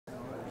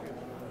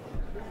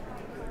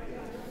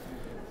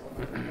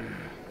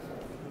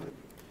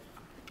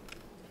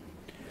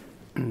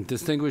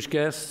Distinguished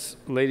guests,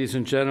 ladies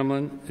and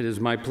gentlemen, it is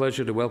my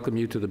pleasure to welcome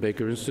you to the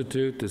Baker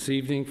Institute this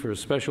evening for a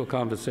special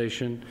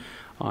conversation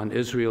on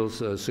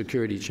Israel's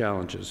security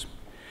challenges.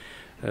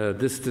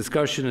 This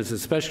discussion is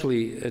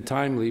especially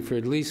timely for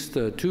at least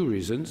two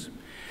reasons.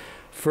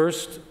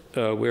 First,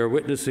 we are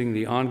witnessing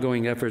the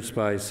ongoing efforts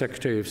by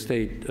Secretary of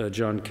State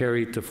John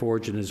Kerry to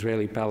forge an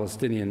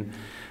Israeli-Palestinian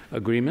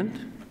agreement,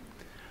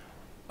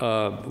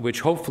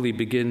 which hopefully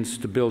begins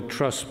to build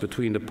trust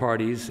between the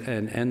parties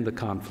and end the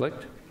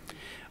conflict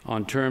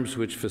on terms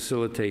which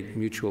facilitate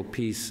mutual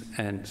peace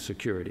and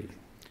security.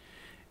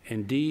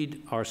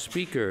 Indeed, our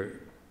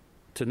speaker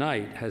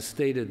tonight has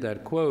stated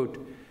that,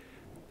 quote,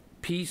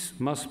 peace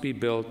must be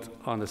built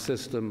on a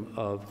system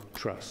of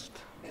trust.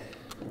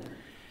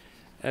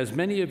 As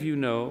many of you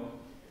know,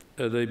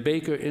 the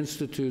Baker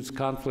Institute's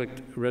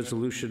conflict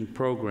resolution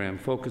program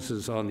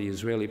focuses on the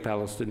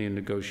Israeli-Palestinian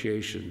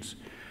negotiations.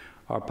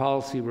 Our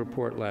policy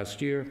report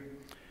last year,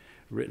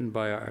 written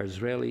by our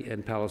Israeli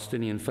and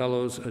Palestinian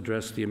fellows,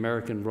 addressed the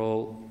American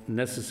role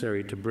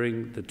necessary to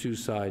bring the two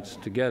sides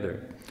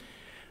together.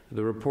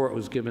 The report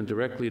was given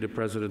directly to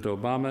President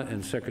Obama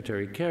and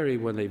Secretary Kerry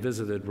when they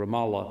visited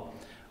Ramallah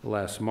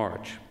last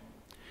March.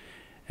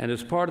 And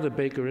as part of the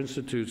Baker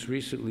Institute's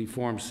recently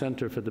formed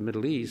Center for the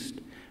Middle East,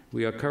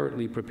 we are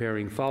currently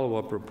preparing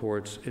follow-up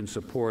reports in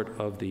support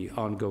of the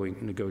ongoing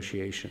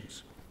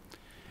negotiations.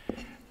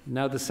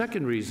 Now, the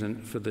second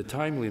reason for the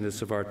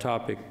timeliness of our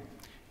topic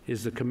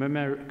is the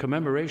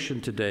commemoration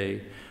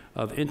today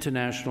of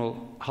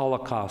International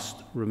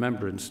Holocaust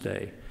Remembrance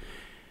Day,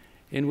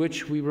 in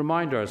which we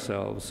remind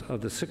ourselves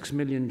of the 6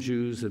 million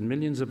Jews and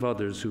millions of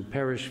others who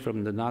perished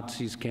from the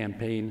Nazis'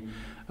 campaign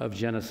of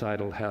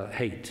genocidal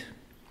hate.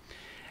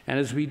 And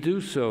as we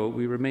do so,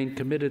 we remain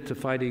committed to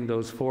fighting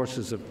those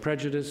forces of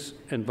prejudice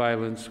and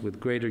violence with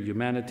greater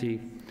humanity,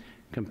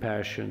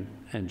 compassion,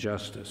 and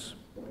justice.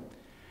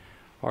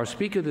 Our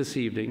speaker this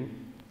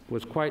evening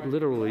was quite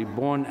literally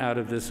born out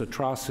of this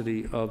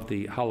atrocity of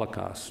the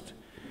Holocaust.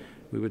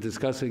 We were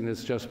discussing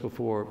this just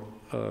before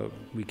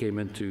we came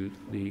into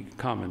the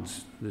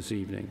Commons this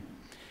evening.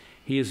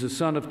 He is the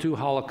son of two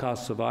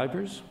Holocaust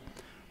survivors,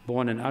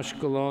 born in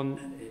Ashkelon,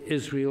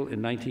 Israel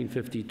in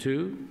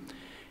 1952.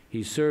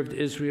 He served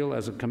Israel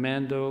as a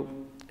commando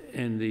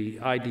in the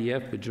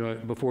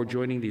IDF before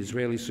joining the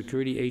Israeli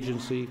Security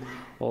Agency,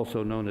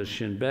 also known as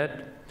Shin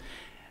Bet,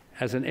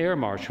 as an air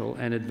marshal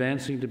and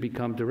advancing to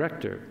become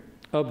director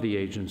of the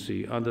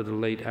agency under the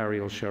late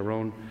Ariel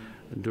Sharon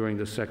during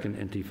the Second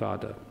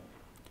Intifada.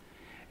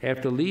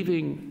 After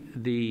leaving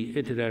the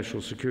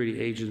International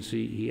Security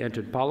Agency, he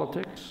entered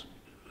politics,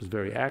 was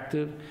very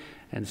active,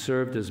 and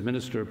served as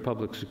Minister of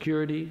Public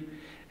Security,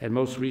 and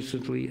most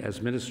recently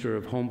as Minister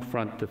of Home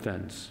Front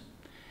Defense.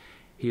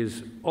 He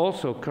is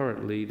also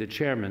currently the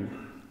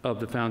chairman of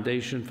the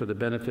Foundation for the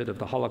Benefit of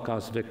the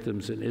Holocaust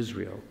Victims in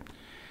Israel.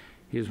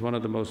 He is one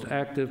of the most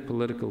active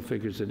political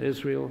figures in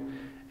Israel,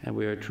 and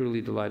we are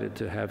truly delighted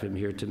to have him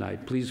here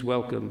tonight. Please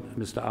welcome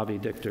Mr. Avi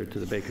Dichter to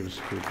the Baker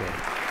Institute.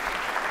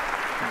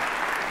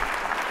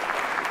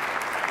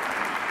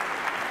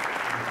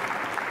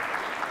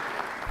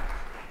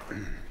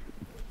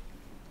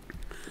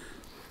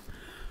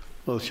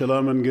 Well,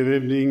 shalom and good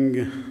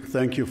evening.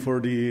 Thank you for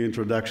the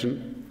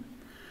introduction.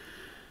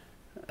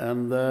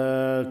 And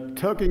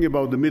talking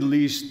about the Middle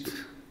East,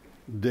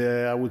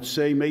 I would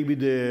say maybe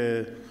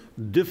the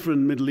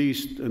different Middle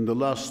East in the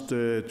last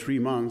 3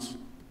 months,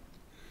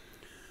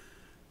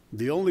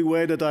 the only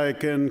way that I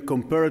can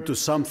compare it to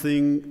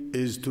something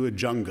is to a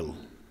jungle.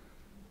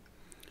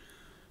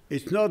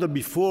 It's not that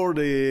before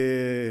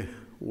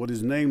what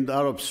is named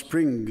Arab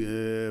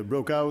Spring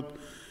broke out,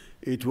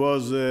 it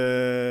was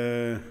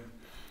a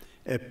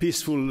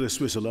peaceful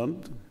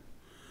Switzerland.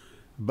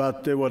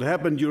 But what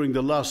happened during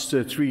the last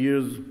 3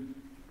 years,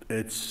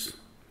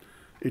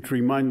 it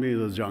reminds me of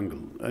the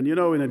jungle. And you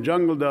know, in a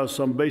jungle, there are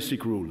some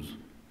basic rules.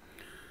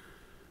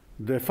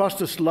 The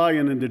fastest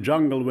lion in the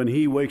jungle, when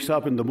he wakes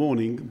up in the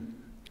morning,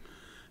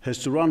 has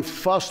to run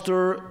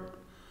faster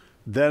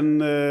than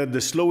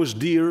the slowest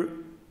deer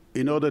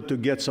in order to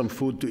get some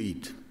food to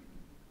eat.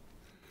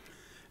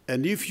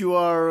 And if you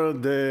are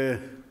the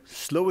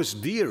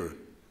slowest deer,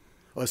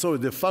 or sorry,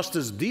 the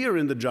fastest deer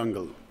in the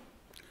jungle,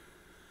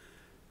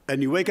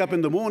 and you wake up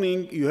in the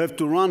morning, you have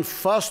to run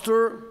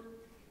faster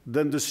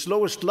than the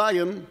slowest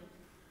lion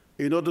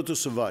in order to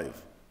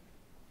survive.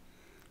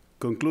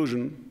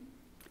 Conclusion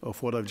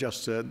of what I've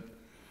just said: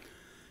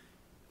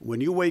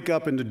 when you wake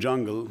up in the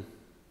jungle,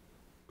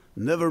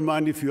 never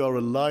mind if you are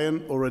a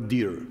lion or a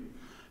deer,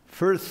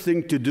 first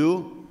thing to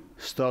do,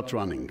 start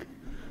running.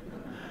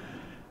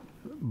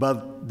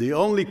 But the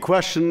only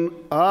question,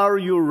 are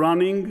you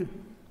running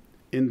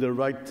in the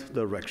right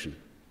direction?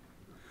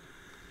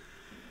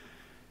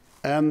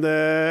 And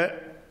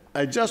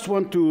I just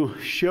want to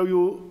show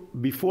you,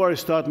 before I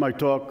start my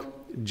talk,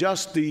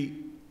 just the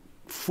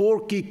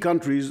 4 key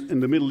countries in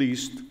the Middle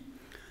East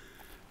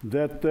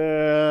that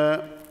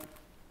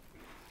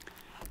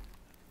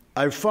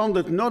I found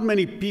that not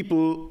many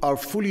people are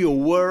fully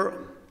aware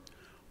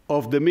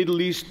of the Middle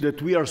East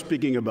that we are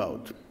speaking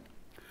about.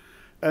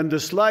 And the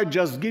slide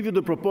just gives you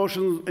the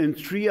proportions in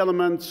 3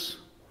 elements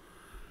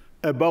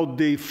about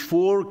the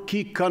 4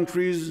 key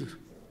countries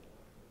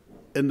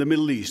in the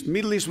Middle East.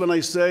 Middle East, when I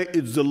say,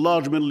 it's the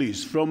large Middle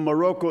East, from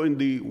Morocco in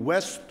the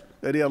west,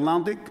 the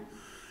Atlantic,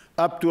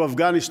 up to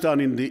Afghanistan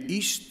in the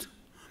east,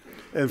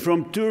 and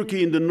from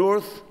Turkey in the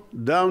north,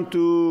 down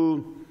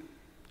to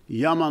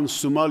Yemen,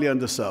 Somalia in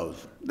the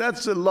south.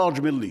 That's a large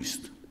Middle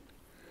East.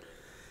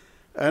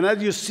 And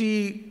as you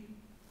see,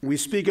 we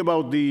speak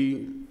about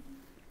the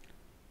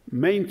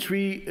main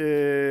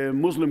 3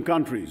 Muslim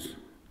countries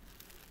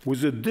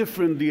with a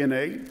different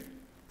DNA.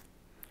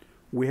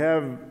 We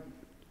have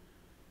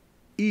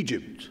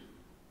Egypt,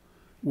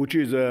 which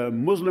is a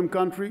Muslim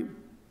country,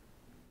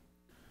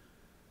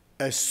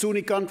 a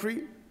Sunni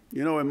country,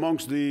 you know,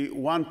 amongst the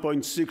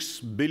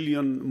 1.6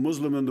 billion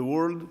Muslims in the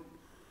world,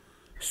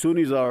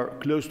 Sunnis are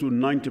close to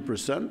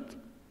 90%.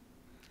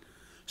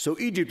 So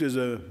Egypt is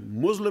a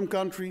Muslim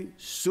country,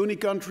 Sunni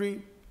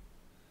country,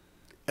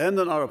 and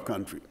an Arab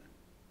country.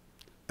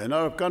 An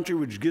Arab country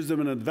which gives them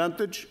an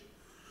advantage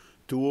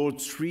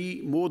towards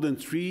more than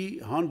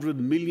 300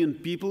 million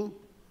people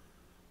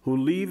who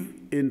live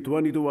in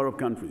 22 Arab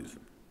countries.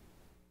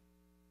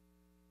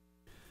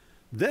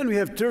 Then we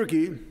have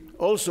Turkey,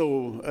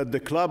 also at the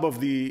club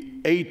of the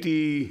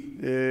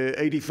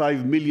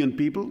 85 million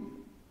people,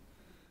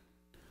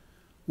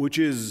 which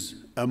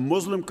is a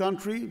Muslim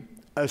country,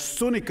 a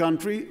Sunni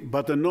country,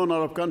 but a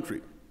non-Arab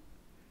country.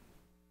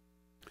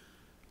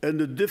 And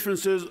the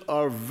differences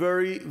are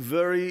very,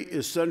 very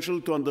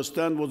essential to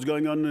understand what's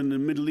going on in the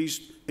Middle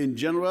East in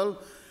general,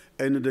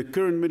 and in the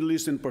current Middle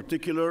East in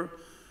particular,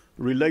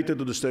 related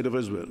to the State of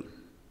Israel.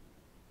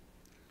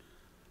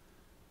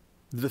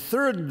 The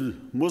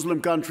third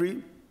Muslim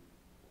country,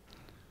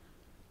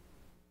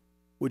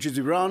 which is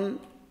Iran,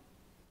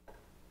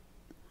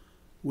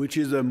 which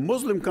is a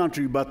Muslim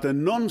country but a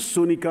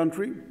non-Sunni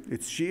country,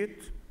 it's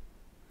Shiite,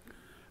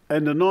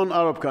 and a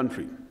non-Arab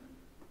country.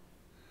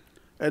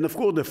 And of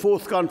course, the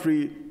fourth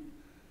country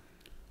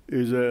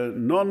is a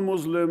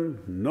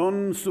non-Muslim,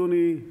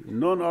 non-Sunni,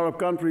 non-Arab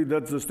country,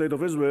 that's the State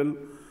of Israel.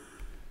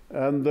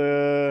 And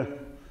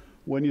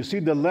when you see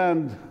the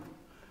land,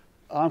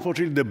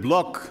 unfortunately, the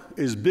block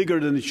is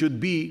bigger than it should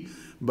be,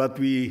 but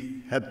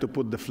we had to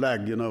put the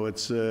flag, you know,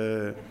 it's,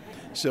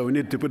 so we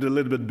need to put it a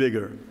little bit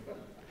bigger.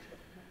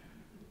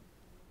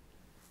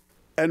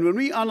 And when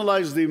we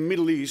analyze the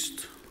Middle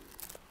East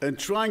and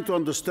trying to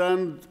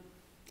understand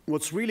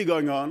what's really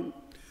going on,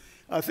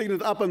 I think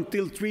that up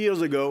until 3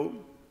 years ago,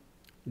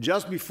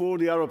 just before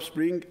the Arab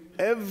Spring,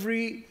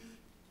 every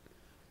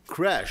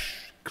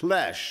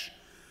clash,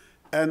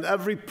 and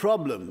every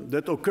problem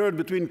that occurred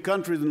between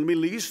countries in the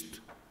Middle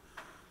East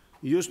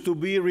used to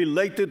be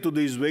related to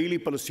the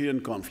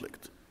Israeli-Palestinian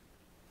conflict.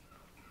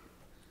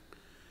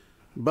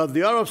 But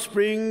the Arab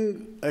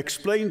Spring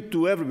explained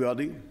to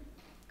everybody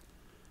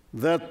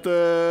that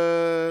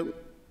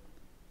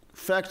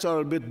facts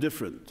are a bit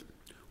different.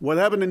 What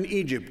happened in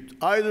Egypt,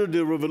 either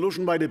the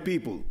revolution by the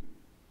people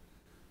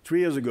 3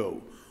 years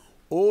ago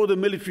or the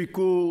military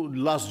coup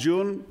last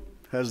June,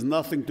 has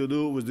nothing to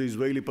do with the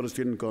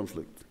Israeli-Palestinian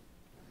conflict.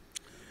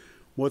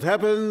 What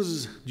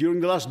happens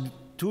during the last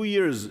 2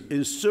 years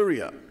in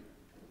Syria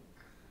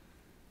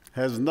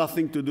has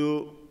nothing to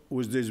do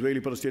with the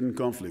Israeli-Palestinian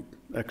conflict,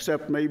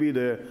 except maybe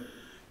the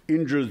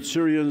injured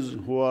Syrians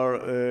who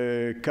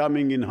are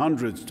coming in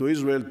hundreds to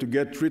Israel to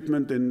get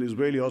treatment in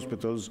Israeli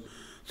hospitals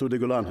through the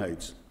Golan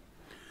Heights.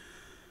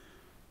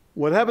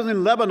 What happens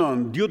in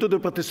Lebanon, due to the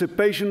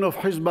participation of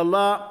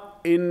Hezbollah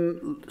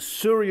in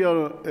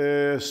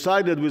Syria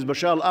sided with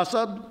Bashar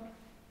al-Assad,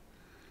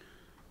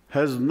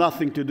 has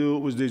nothing to do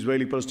with the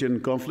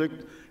Israeli-Palestinian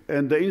conflict.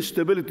 And the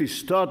instability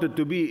started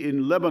to be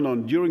in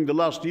Lebanon during the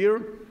last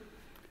year.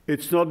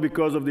 It's not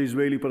because of the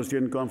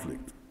Israeli-Palestinian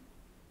conflict.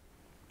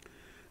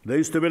 The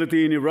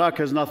instability in Iraq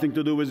has nothing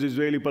to do with the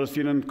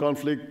Israeli-Palestinian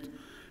conflict,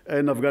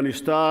 and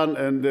Afghanistan,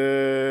 and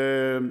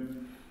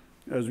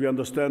as we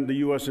understand, the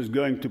US is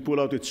going to pull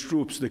out its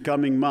troops the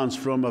coming months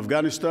from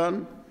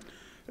Afghanistan.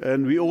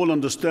 And we all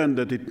understand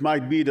that it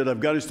might be that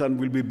Afghanistan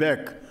will be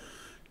back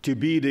to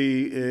be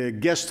the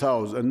guest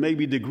house and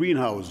maybe the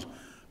greenhouse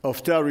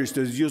of terrorists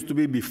as it used to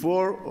be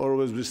before,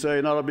 or as we say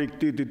in Arabic,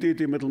 titi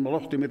titi, mitl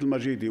marohti, mitl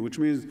majiti, which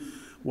means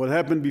what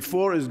happened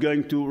before is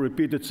going to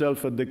repeat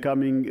itself at the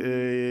coming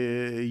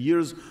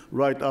years,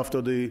 right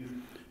after the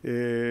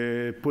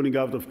pulling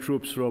out of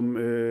troops from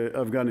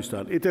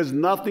Afghanistan. It has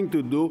nothing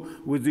to do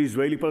with the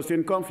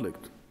Israeli-Palestinian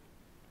conflict.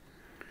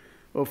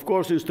 Of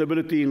course,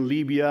 instability in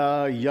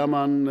Libya,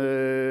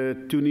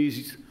 Yemen,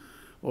 Tunis,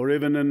 or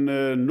even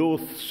in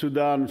North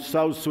Sudan,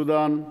 South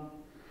Sudan,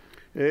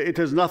 it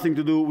has nothing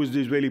to do with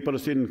the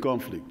Israeli-Palestinian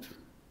conflict.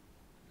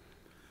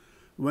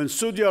 When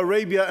Saudi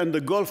Arabia and the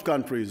Gulf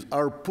countries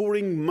are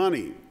pouring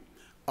money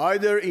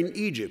either in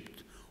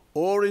Egypt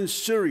or in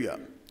Syria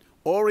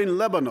or in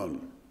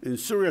Lebanon, in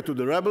Syria to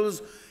the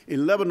rebels,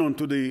 in Lebanon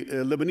to the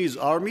Lebanese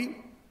army,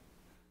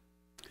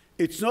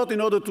 it's not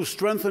in order to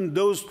strengthen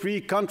those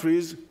 3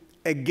 countries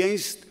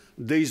against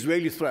the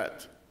Israeli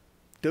threat.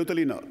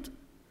 Totally not.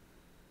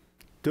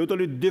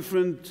 totally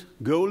different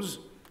goals,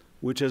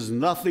 which has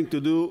nothing to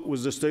do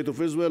with the State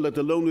of Israel, let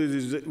alone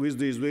with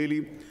the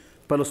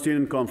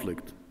Israeli-Palestinian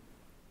conflict.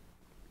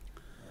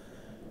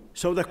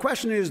 So the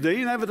question is, the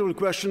inevitable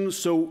question,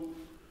 so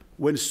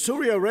when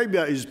Saudi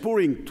Arabia is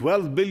pouring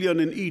 $12 billion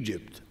in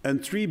Egypt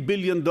and $3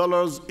 billion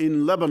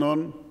in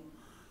Lebanon,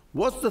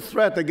 what's the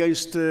threat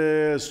against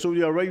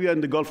Saudi Arabia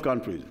and the Gulf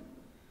countries?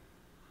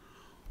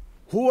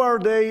 Who are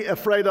they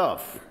afraid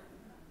of?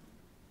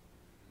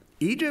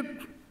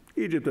 Egypt?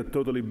 Egypt is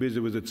totally busy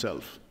with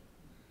itself.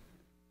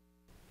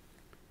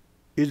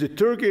 Is it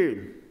Turkey?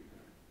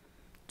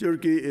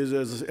 Turkey is,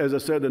 as I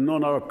said, a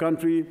non-Arab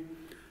country,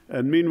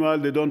 and meanwhile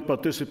they don't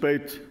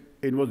participate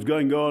in what's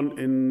going on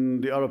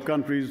in the Arab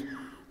countries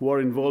who are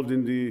involved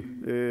in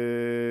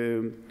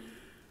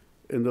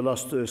the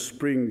last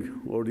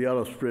spring or the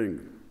Arab Spring.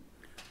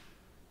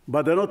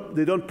 But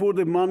they don't pour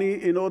the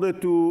money in order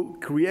to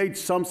create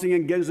something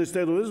against the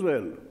State of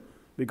Israel,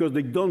 because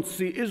they don't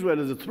see Israel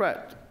as a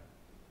threat.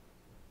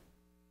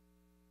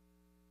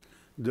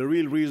 The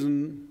real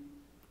reason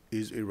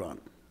is Iran.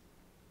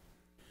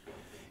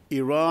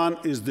 Iran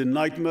is the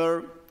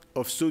nightmare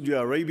of Saudi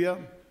Arabia,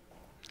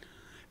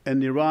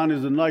 and Iran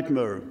is the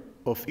nightmare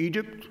of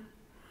Egypt,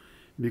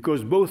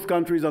 because both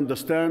countries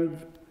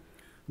understand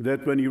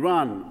that when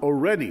Iran,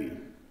 already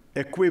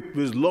equipped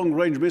with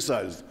long-range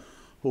missiles,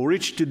 who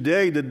reach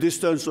today the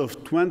distance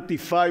of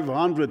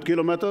 2,500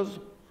 kilometers,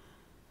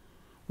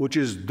 which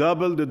is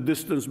double the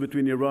distance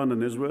between Iran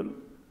and Israel,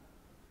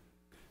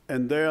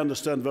 and they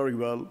understand very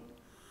well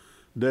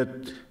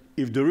that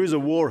if there is a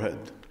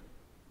warhead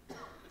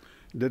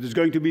that is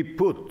going to be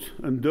put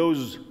on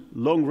those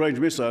long-range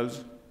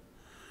missiles,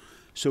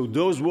 so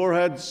those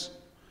warheads,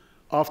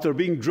 after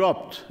being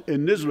dropped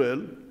in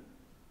Israel,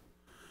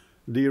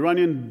 the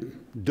Iranians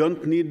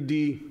don't need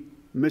the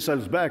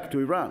missiles back to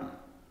Iran.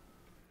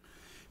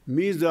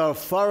 Means there are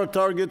far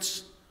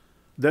targets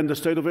than the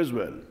State of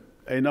Israel.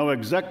 I know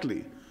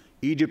exactly.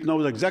 Egypt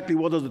knows exactly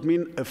what does it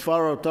mean, a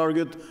far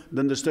target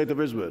than the State of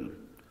Israel.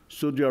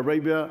 Saudi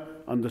Arabia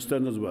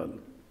understands as well.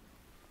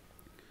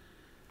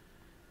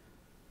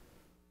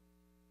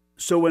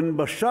 So when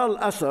Bashar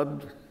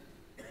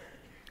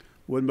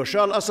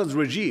al-Assad's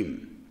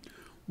regime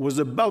was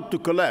about to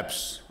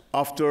collapse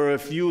after a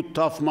few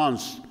tough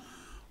months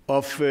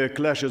of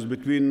clashes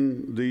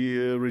between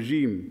the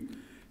regime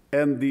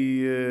and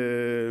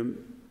the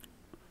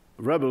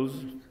rebels,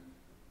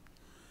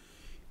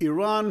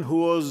 Iran, who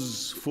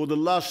was for the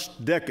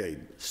last decade,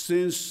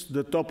 since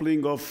the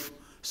toppling of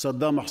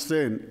Saddam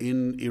Hussein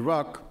in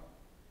Iraq,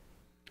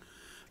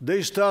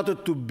 they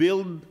started to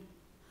build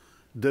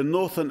the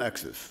northern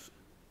axis: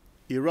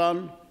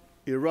 Iran,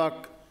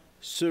 Iraq,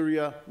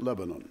 Syria,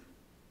 Lebanon.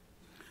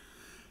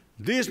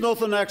 This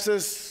northern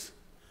axis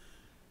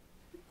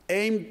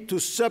aimed to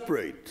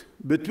separate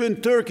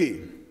between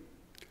Turkey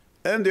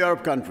and the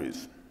Arab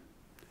countries.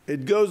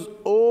 It goes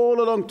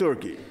all along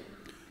Turkey,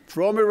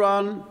 from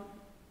Iran,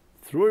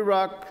 through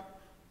Iraq,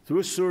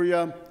 through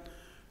Syria,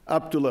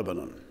 up to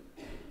Lebanon.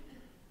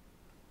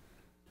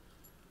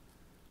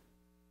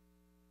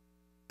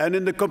 And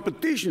in the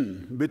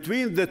competition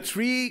between the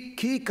three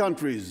key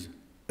countries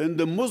and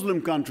the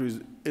Muslim countries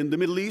in the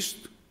Middle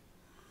East,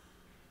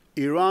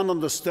 Iran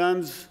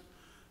understands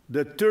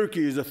that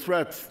Turkey is a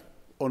threat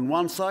on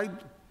one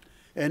side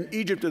and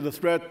Egypt is a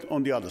threat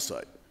on the other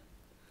side.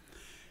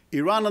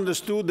 Iran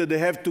understood that they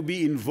have to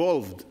be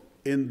involved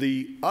in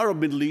the Arab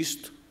Middle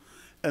East,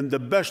 and the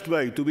best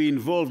way to be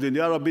involved in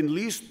the Arab Middle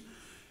East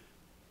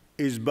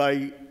is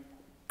by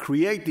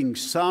creating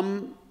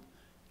some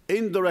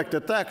indirect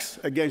attacks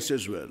against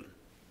Israel.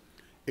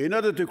 In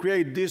order to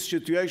create this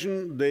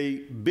situation, they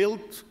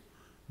built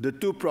the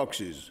two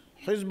proxies: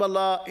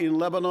 Hezbollah in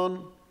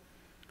Lebanon,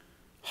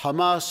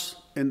 Hamas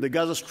in the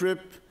Gaza Strip,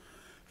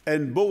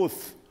 and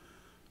both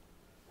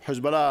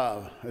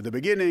Hezbollah at the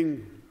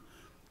beginning,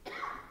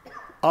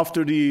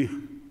 after the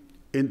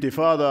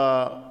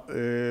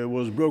Intifada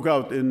was broke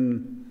out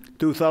in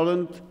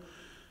 2000,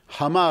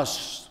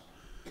 Hamas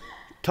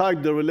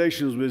tied the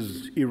relations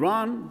with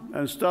Iran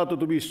and started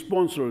to be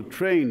sponsored,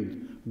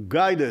 trained,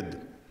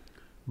 guided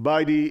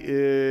by the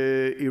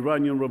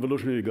Iranian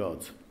Revolutionary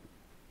Guards.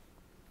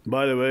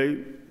 By the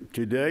way,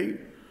 today,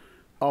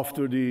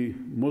 after the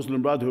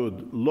Muslim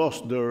Brotherhood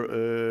lost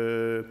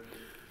their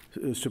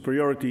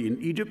superiority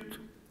in Egypt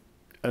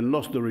and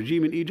lost the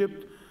regime in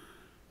Egypt,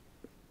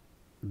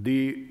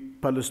 the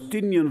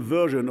Palestinian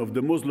version of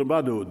the Muslim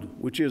Brotherhood,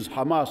 which is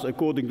Hamas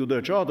according to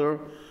their charter,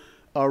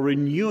 are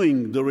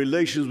renewing the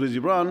relations with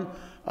Iran,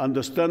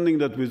 understanding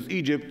that with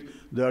Egypt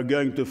they are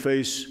going to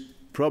face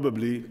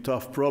probably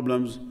tough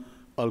problems.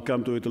 I'll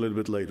come to it a little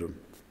bit later.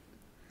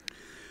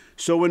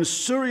 So when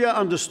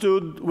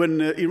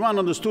Iran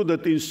understood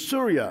that in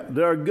Syria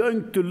they are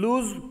going to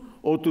lose,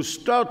 or to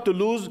start to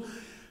lose,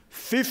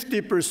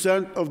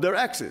 50% of their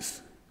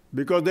access,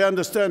 because they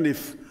understand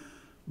if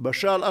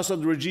Bashar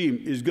al-Assad regime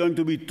is going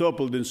to be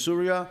toppled in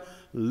Syria,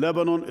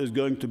 Lebanon is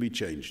going to be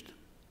changed.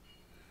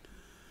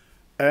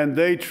 And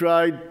they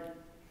tried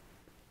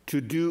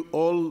to do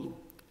all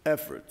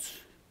efforts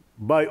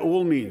by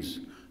all means,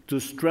 to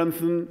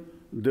strengthen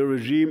the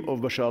regime of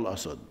Bashar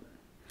al-Assad.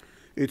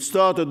 It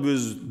started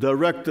with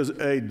direct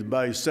aid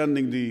by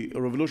sending the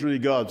Revolutionary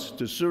Guards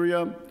to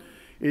Syria.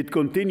 It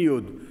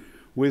continued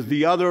with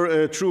the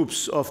other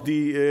troops of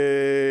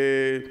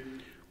the,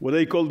 what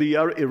they call the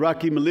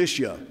Iraqi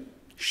militia,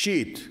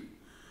 Shiite,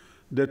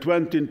 that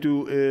went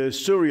into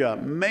Syria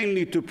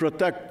mainly to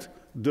protect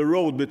the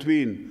road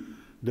between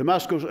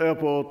Damascus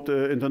Airport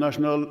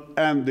International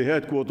and the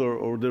headquarters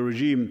or the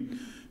regime,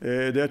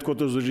 the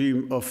headquarters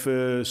regime of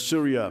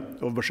Syria,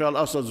 of Bashar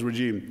al-Assad's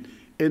regime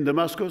in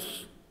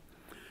Damascus.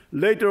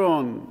 Later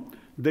on,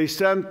 they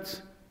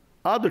sent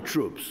other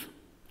troops,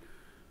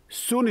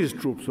 Sunni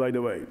troops, by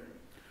the way,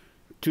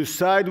 to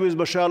side with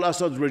Bashar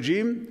al-Assad's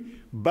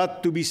regime,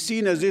 but to be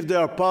seen as if they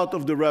are part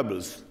of the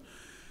rebels.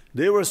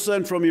 They were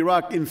sent from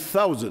Iraq in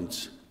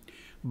thousands,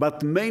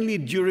 but mainly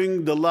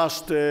during the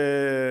last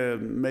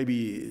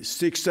maybe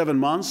 6-7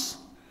 months,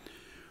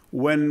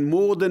 when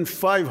more than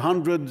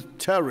 500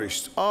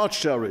 terrorists,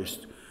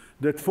 arch-terrorists,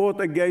 that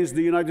fought against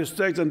the United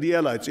States and the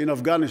Allies in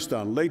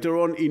Afghanistan, later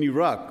on in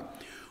Iraq,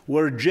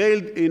 were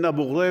jailed in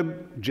Abu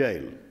Ghraib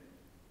jail.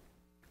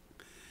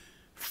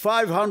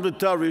 500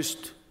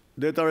 terrorists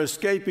that are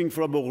escaping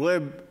from Abu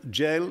Ghraib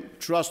jail,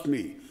 trust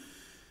me.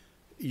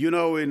 You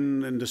know,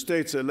 in the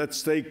States,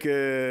 let's take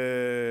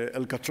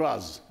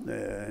Alcatraz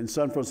in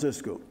San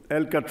Francisco.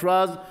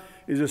 Alcatraz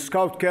is a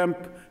scout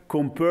camp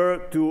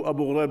compared to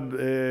Abu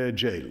Ghraib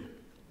jail.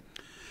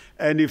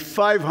 And if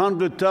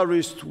 500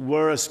 terrorists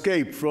were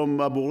escaped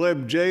from Abu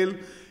Ghraib jail,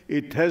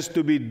 it has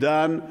to be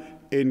done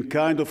in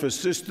kind of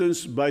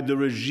assistance by the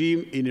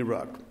regime in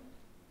Iraq.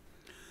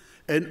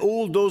 And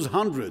all those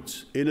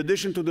hundreds, in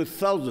addition to the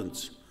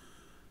thousands,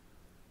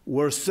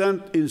 were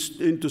sent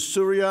into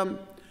Syria,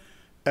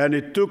 and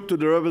it took to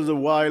the rebels a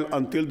while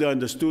until they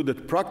understood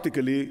that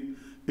practically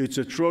it's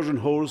a Trojan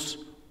horse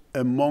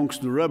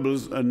amongst the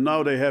rebels, and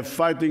now they have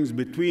fightings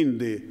between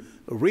the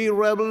real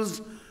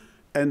rebels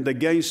and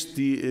against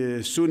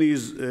the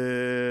Sunnis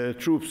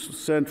troops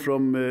sent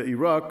from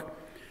Iraq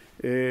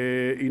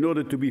in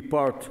order to be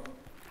part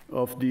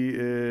of the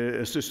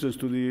assistance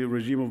to the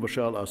regime of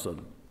Bashar al-Assad.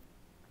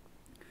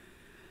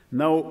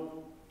 Now,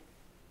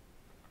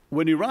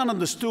 when Iran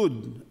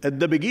understood at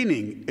the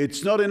beginning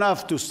it's not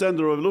enough to send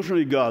the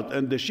Revolutionary Guard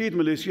and the Shiite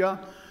militia,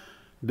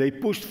 they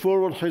pushed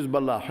forward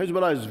Hezbollah.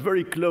 Hezbollah is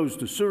very close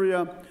to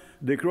Syria.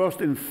 They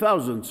crossed in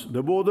thousands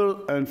the border,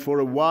 and for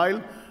a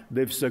while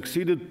they've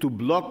succeeded to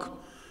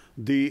block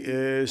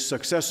the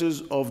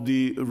successes of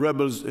the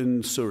rebels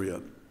in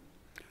Syria.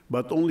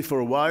 But only for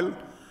a while.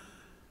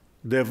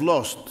 They've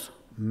lost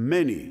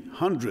many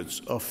hundreds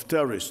of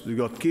terrorists. They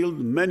got killed,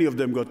 many of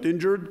them got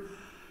injured,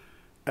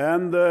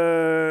 and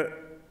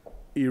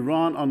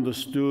Iran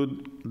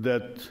understood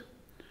that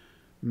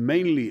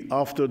mainly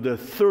after the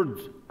third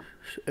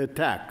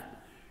attack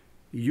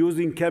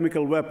using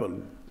chemical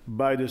weapon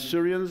by the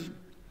Syrians,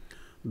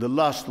 the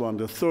last one,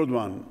 the third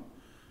one,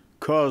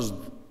 caused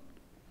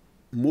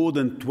more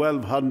than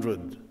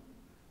 1,200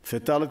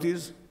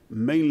 fatalities,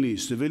 mainly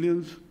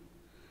civilians,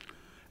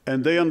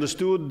 and they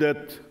understood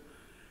that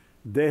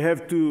they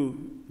have to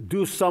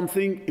do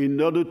something in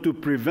order to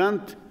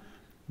prevent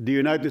the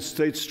United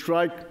States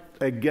strike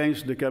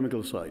against the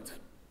chemical site.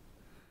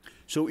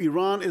 So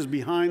Iran is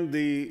behind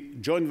the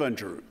joint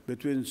venture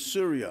between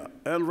Syria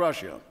and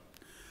Russia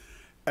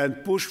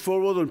and pushed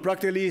forward and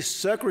practically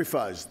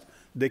sacrificed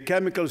the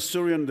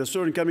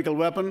Syrian chemical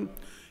weapon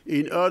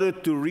in order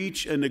to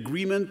reach an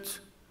agreement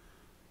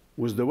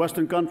with the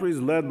Western countries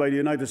led by the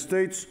United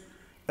States,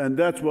 and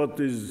that's what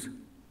is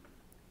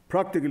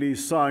practically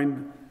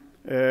signed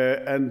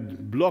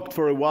and blocked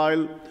for a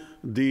while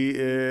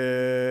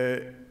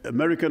the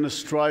American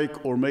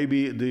strike or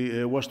maybe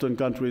the Western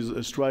countries'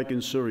 strike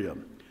in Syria.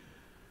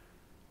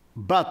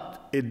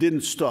 But it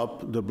didn't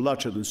stop the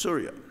bloodshed in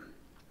Syria.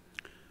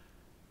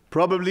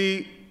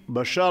 Probably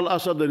Bashar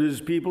al-Assad and his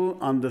people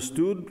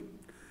understood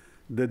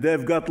that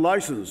they've got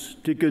license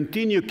to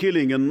continue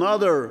killing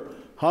another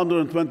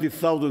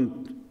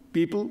 120,000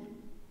 people,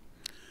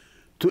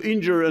 to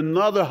injure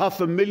another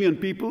 500,000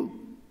 people.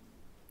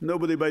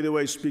 Nobody, by the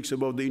way, speaks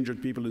about the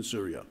injured people in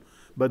Syria.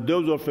 But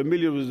those who are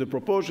familiar with the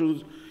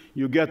proportions,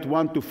 you get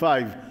 1 to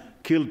 5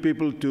 killed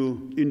people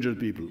to injured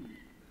people.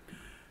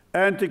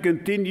 And to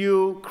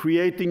continue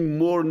creating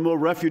more and more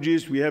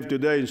refugees. We have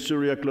today in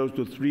Syria close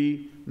to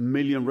 3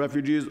 million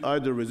refugees,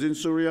 either within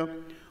Syria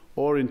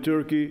or in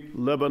Turkey,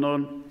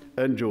 Lebanon,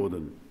 and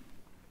Jordan.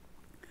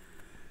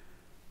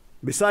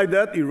 Besides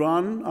that,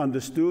 Iran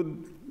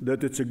understood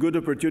that it's a good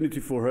opportunity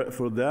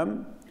for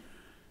them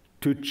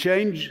to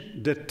change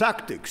the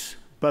tactics,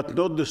 but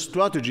not the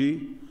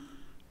strategy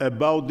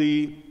about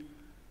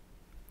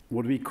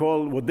what they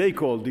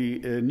call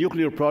the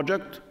nuclear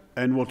project,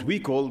 and what we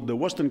call, the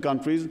Western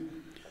countries,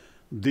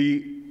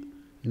 the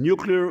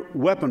nuclear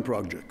weapon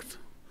project.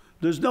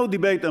 There's no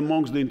debate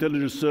amongst the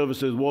intelligence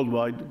services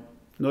worldwide,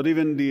 not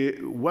even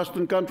the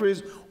Western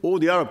countries or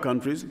the Arab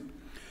countries,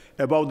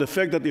 about the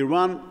fact that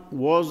Iran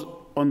was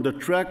on the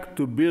track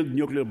to build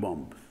nuclear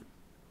bombs.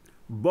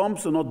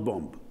 Bombs are not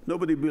bomb.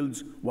 Nobody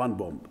builds one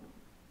bomb.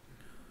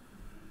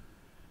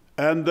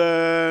 And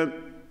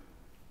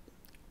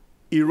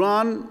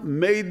Iran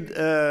made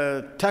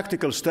a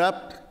tactical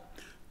step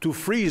to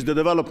freeze the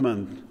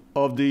development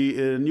of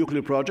the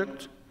nuclear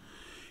project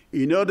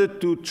in order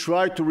to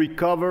try to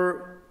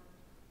recover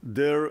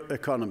their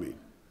economy.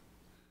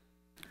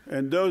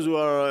 And those who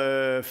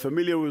are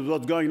familiar with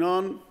what's going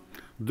on,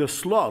 the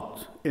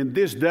slot in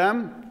this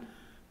dam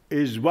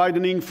is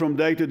widening from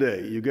day to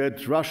day. You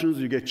get Russians,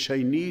 you get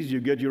Chinese, you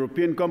get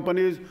European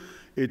companies.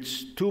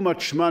 It's too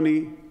much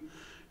money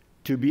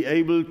to be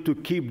able to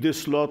keep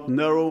this slot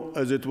narrow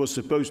as it was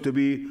supposed to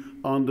be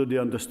under the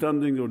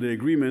understanding or the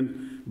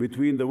agreement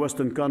between the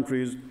Western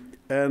countries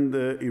and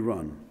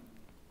Iran.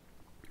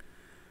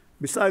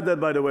 Besides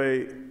that, by the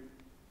way,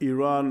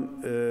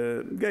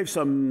 Iran gave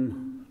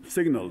some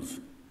signals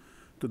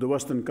to the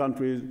Western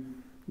countries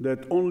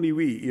that only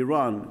we,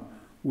 Iran,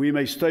 we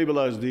may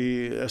stabilize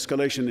the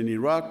escalation in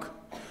Iraq.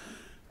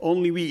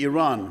 Only we,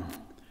 Iran,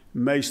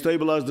 may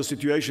stabilize the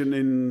situation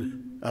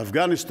in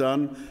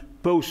Afghanistan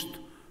post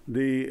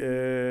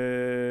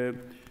the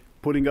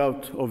pulling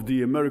out of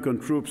the American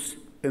troops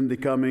in the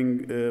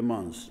coming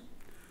months.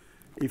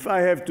 If I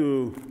have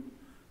to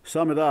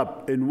sum it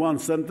up in one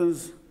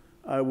sentence,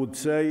 I would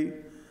say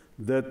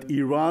that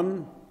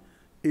Iran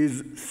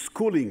is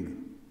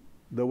schooling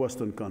the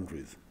Western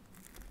countries,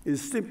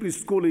 is simply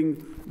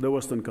schooling the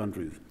Western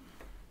countries.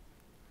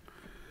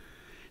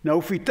 Now,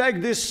 if we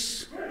take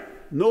this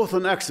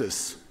northern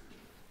axis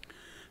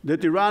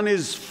that Iran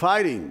is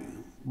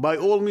fighting by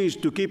all means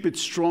to keep it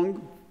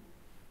strong,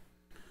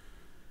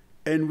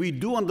 and we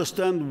do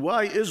understand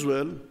why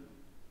Israel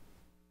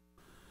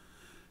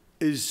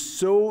is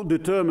so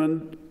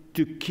determined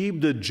to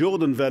keep the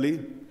Jordan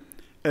Valley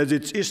as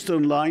its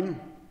eastern line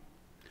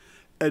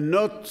and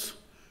not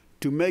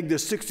to make the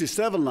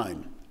 67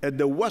 line at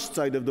the west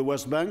side of the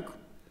West Bank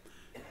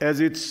as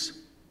its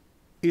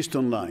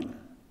eastern line.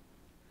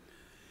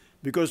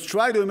 Because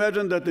try to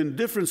imagine that in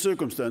different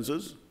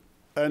circumstances,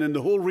 and in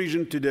the whole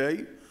region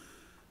today,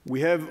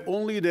 we have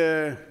only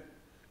the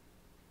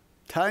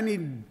tiny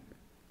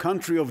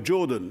country of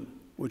Jordan,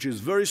 which is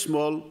very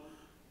small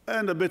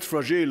and a bit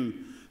fragile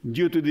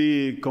due to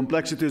the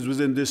complexities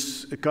within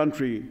this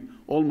country,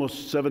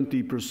 almost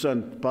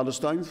 70%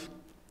 Palestinians.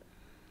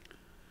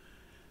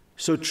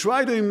 So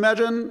try to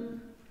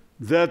imagine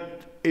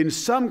that in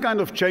some kind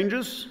of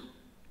changes,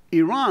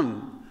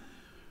 Iran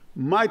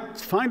might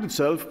find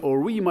itself, or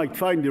we might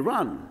find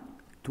Iran,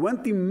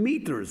 20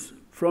 meters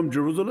from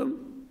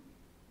Jerusalem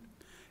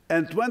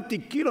and 20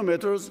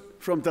 kilometers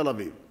from Tel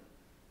Aviv.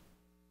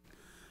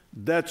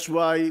 That's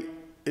why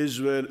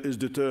Israel is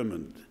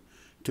determined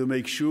to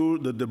make sure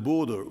that the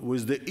border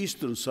with the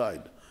eastern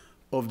side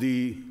of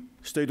the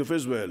State of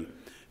Israel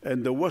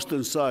and the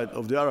western side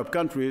of the Arab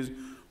countries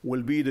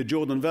will be the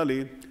Jordan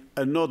Valley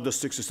and not the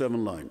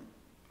 67 line.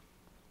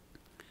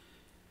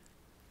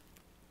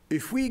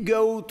 If we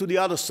go to the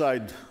other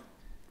side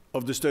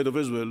of the State of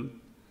Israel,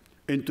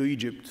 into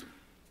Egypt,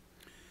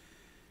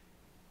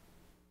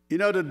 you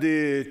know that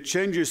the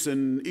changes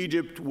in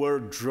Egypt were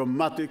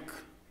dramatic,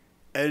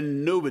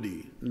 and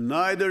nobody,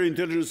 neither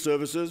intelligence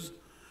services,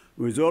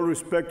 with all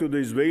respect to the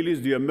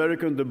Israelis, the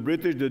Americans, the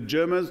British, the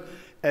Germans,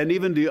 and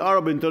even the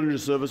Arab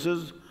intelligence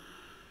services,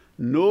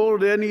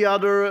 nor any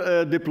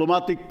other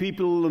diplomatic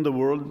people in the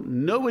world,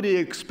 nobody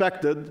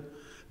expected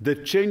the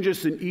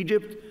changes in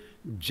Egypt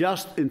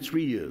just in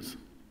 3 years.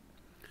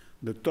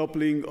 The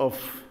toppling of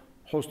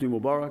Hosni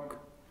Mubarak,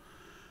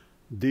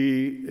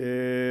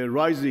 the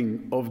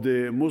rising of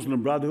the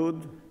Muslim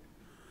Brotherhood,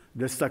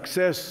 the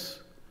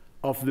success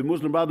of the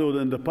Muslim Brotherhood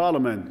in the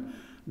parliament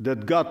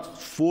that got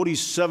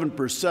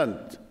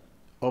 47%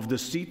 of the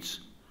seats,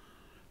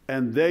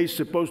 and they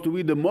supposed to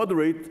be the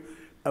moderate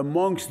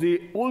amongst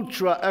the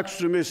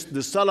ultra-extremists,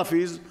 the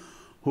Salafis,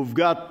 who've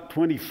got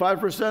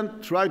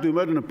 25%. Try to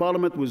imagine a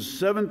parliament with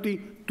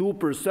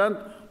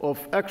 72%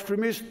 of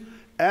extremists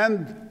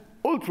and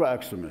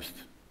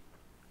ultra-extremists.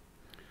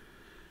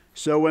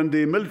 So when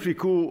the military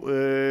coup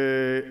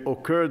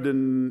occurred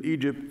in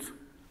Egypt,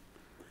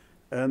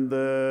 and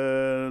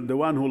the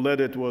one who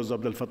led it was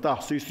Abdel Fattah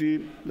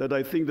Sisi, that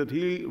I think that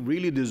he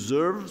really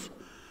deserves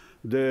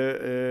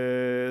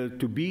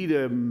to be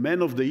the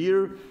man of the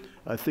year.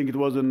 I think it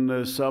was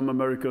in some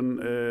American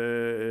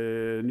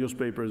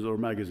newspapers or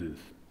magazines.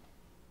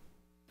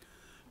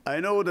 I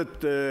know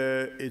that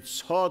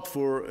it's hard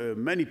for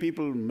many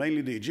people,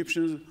 mainly the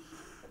Egyptians,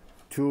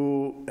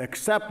 to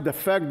accept the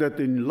fact that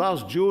in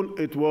last June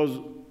it was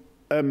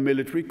a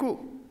military coup.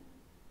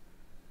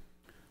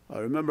 I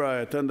remember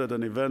I attended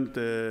an event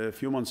a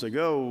few months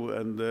ago,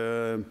 and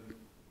an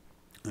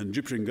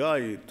Egyptian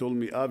guy told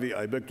me, Avi,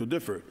 I beg to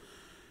differ.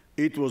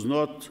 It was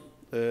not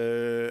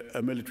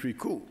a military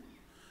coup.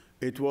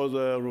 It was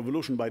a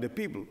revolution by the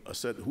people. I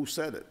said, who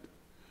said it?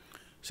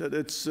 He said,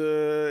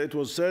 it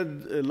was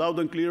said loud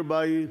and clear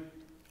by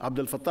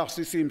Abdel Fattah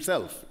Sisi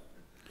himself.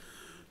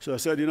 So I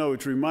said, you know,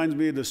 it reminds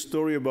me of the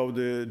story about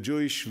the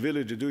Jewish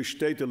village, the Jewish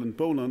shtetl in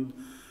Poland,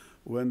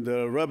 when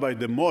the Rabbi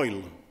de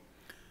Moyle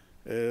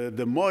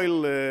the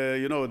moil,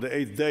 the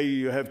 8th day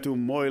you have to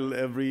moil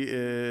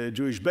every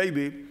Jewish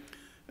baby.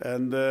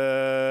 And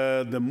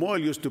the moil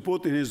used to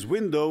put in his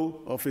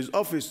window of his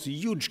office a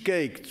huge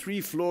cake,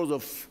 3 floors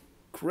of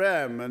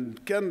cream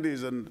and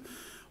candies and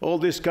all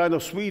this kind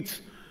of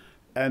sweets.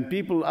 And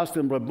people asked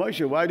him, Rabbi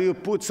Moshe, why do you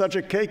put such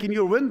a cake in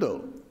your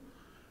window?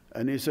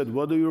 And he said,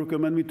 what do you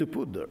recommend me to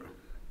put there?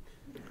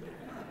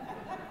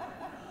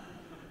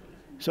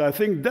 So I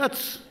think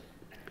that's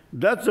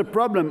the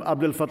problem.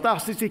 Abdel Fattah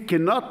Sisi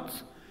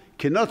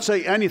cannot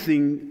say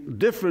anything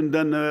different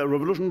than a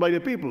revolution by the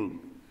people.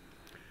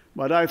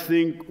 But I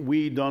think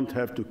we don't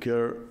have to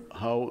care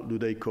how do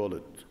they call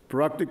it.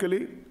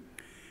 Practically,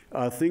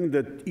 I think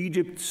that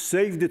Egypt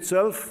saved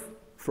itself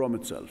from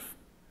itself.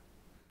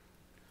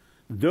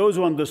 Those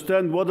who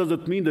understand what does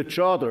it mean, the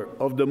charter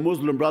of the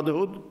Muslim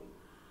Brotherhood,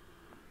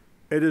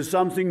 it is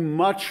something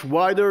much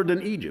wider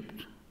than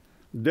Egypt.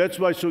 That's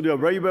why Saudi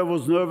Arabia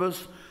was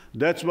nervous.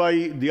 That's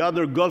why the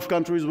other Gulf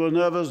countries were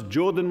nervous.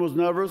 Jordan was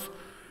nervous.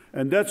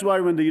 And that's why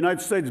when the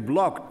United States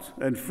blocked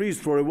and froze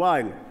for a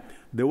while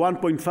the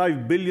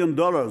 $1.5 billion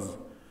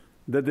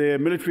that the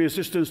military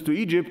assistance to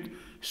Egypt,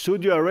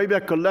 Saudi Arabia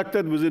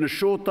collected within a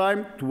short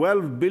time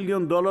 $12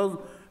 billion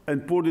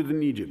and poured it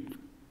in Egypt.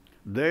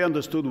 They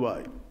understood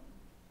why.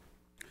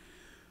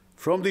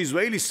 From the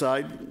Israeli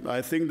side,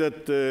 I think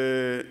that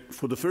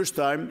for the first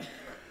time,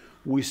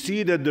 we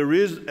see that there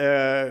is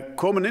a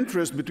common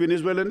interest between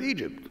Israel and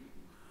Egypt.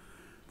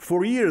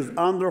 For years,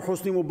 under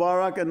Hosni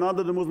Mubarak and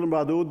under the Muslim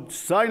Brotherhood,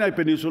 Sinai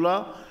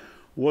Peninsula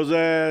was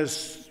a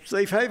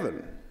safe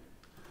haven.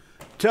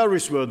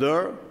 Terrorists were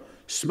there,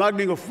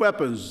 smuggling of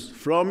weapons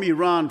from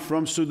Iran,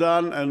 from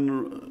Sudan,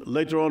 and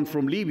later on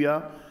from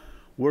Libya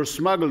were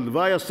smuggled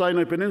via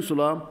Sinai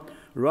Peninsula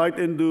right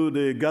into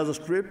the Gaza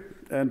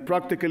Strip, and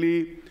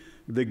practically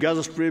the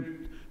Gaza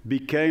Strip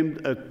became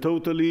a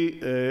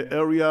totally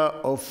area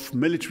of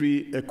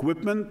military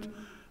equipment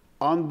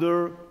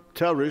under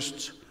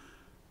terrorists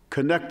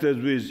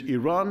connected with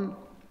Iran,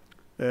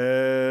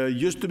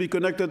 used to be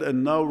connected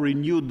and now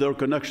renewed their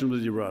connection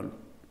with Iran.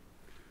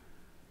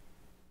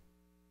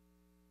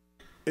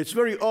 It's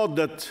very odd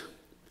that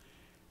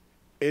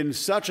in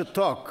such a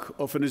talk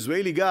of an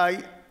Israeli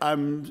guy,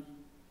 I'm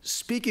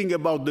speaking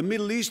about the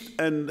Middle East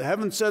and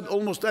haven't said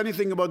almost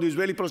anything about the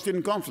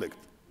Israeli-Palestinian conflict.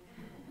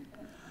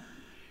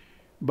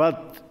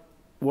 But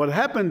what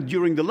happened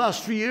during the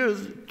last 3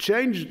 years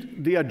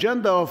changed the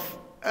agenda of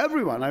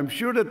everyone. I'm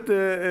sure that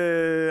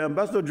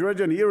Ambassador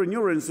Georgian here in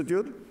your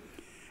institute,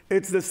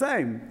 it's the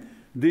same.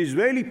 The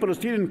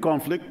Israeli-Palestinian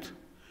conflict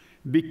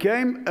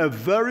became a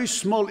very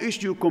small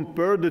issue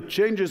compared to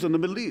changes in the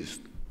Middle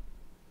East.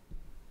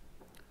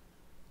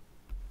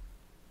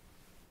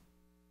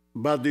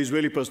 But the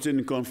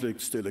Israeli-Palestinian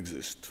conflict still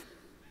exists.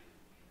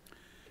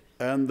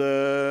 And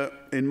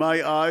in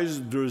my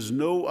eyes, there is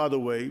no other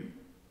way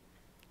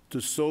to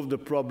solve the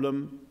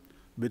problem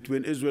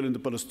between Israel and the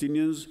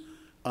Palestinians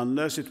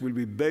unless it will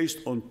be based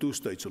on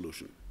two-state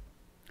solution.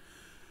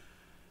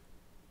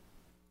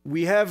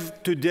 We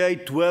have today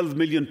 12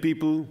 million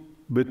people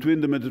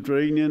between the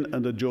Mediterranean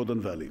and the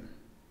Jordan Valley.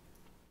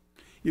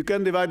 You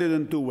can divide it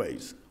in two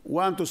ways.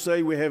 One, to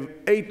say we have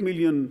 8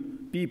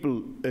 million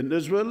people in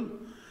Israel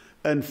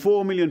and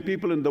 4 million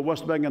people in the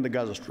West Bank and the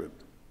Gaza Strip.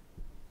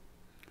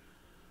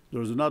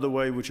 There's another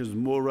way which is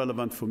more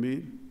relevant for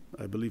me,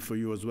 I believe for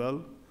you as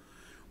well.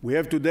 We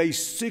have today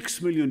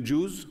 6 million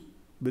Jews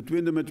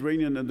between the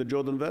Mediterranean and the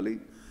Jordan Valley,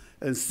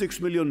 and 6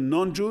 million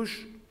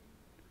non-Jews,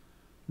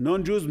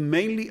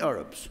 mainly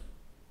Arabs.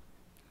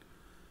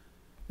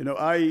 You know,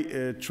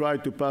 I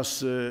tried to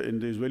pass in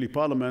the Israeli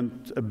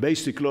parliament a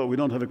basic law. We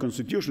don't have a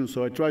constitution,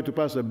 so I tried to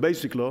pass a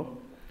basic law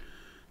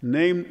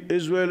named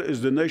Israel is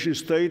the nation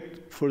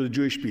state for the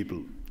Jewish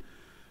people.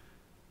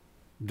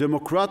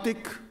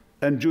 Democratic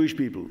and Jewish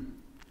people.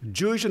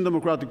 Jewish and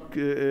democratic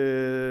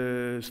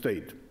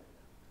state.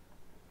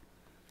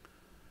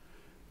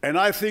 And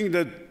I think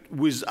that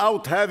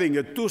without having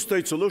a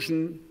two-state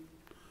solution,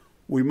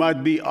 we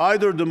might be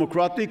either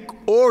democratic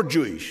or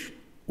Jewish.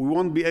 We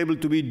won't be able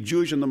to be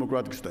Jewish and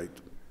democratic state.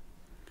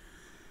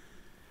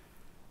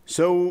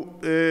 So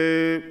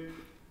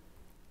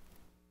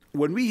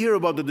when we hear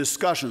about the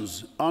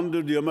discussions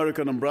under the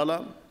American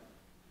umbrella,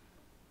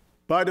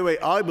 by the way,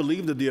 I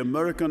believe that the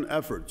American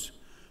efforts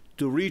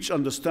to reach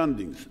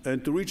understandings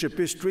and to reach a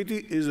peace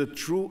treaty is a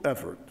true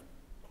effort.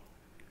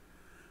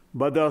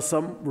 But there are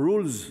some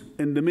rules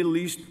in the Middle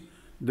East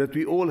that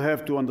we all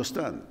have to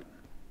understand.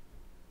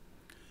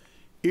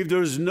 If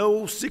there is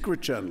no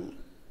secret channel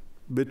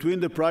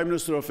between the Prime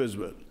Minister of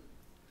Israel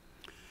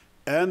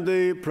and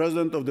the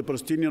President of the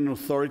Palestinian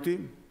Authority,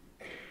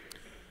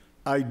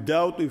 I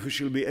doubt if we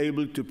shall be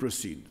able to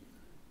proceed.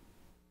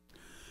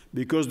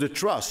 Because the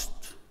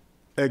trust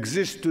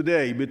exists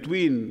today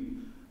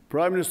between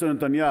Prime Minister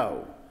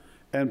Netanyahu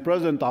and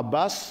President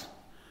Abbas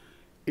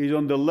is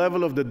on the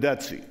level of the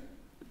Dead Sea.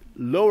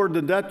 Lower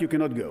than that, you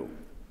cannot go.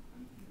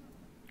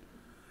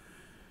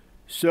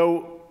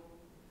 So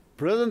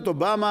President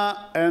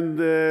Obama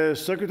and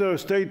Secretary of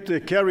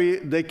State Kerry,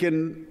 they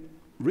can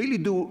really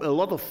do a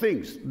lot of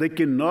things. They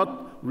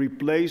cannot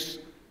replace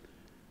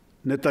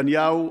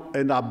Netanyahu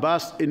and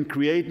Abbas in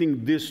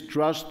creating this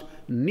trust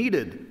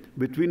needed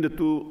between the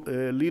two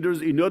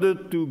leaders in order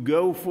to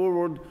go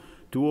forward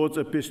towards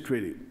a peace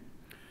treaty.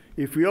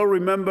 If we all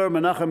remember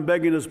Menachem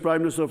Begin as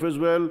Prime Minister of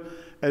Israel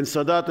and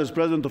Sadat as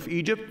President of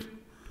Egypt,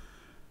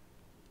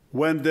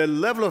 when the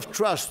level of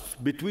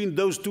trust between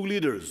those two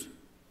leaders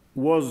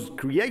was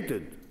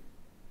created,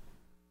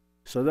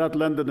 Sadat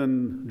landed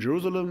in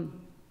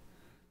Jerusalem,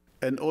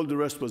 and all the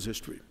rest was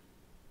history.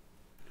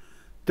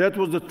 That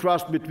was the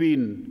trust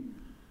between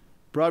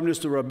Prime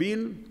Minister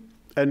Rabin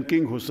and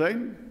King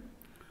Hussein,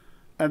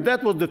 and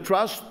that was the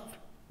trust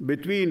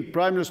between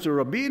Prime Minister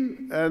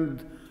Rabin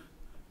and,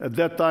 at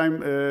that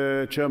time,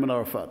 Chairman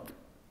Arafat.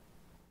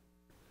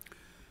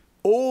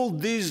 All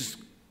these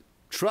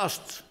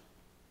trusts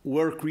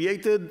were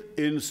created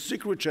in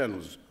secret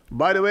channels.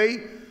 By the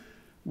way,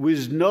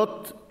 with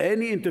not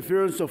any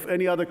interference of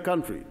any other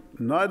country,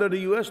 neither the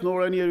US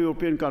nor any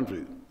European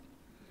country.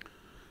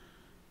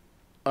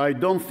 I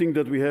don't think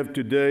that we have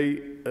today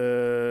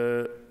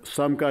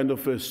some kind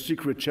of a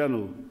secret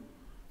channel,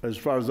 as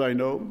far as I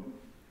know.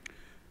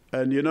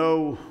 And you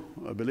know,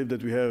 I believe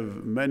that we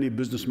have many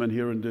businessmen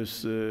here in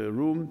this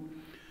room.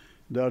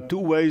 There are two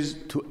ways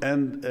to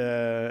end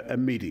a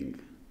meeting.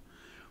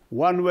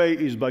 One way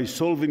is by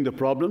solving the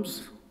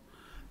problems,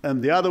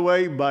 and the other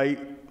way by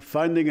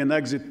finding an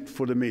exit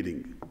for the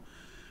meeting.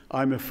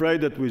 I'm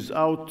afraid that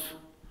without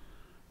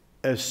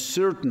a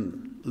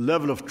certain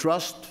level of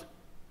trust,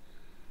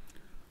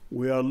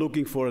 we are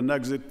looking for an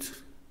exit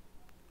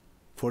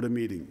for the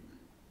meeting.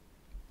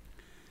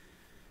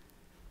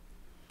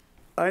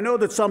 I know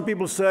that some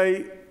people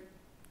say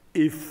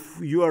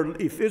if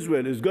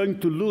Israel is going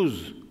to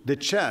lose the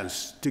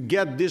chance to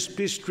get this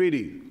peace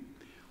treaty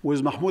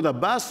with Mahmoud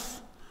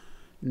Abbas,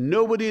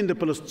 nobody in the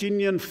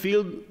Palestinian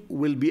field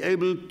will be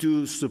able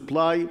to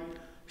supply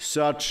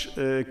such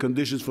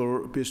conditions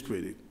for a peace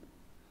treaty.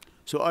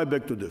 So I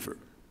beg to differ.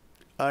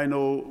 I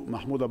know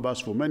Mahmoud Abbas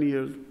for many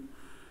years,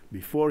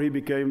 before he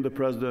became the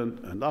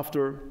president and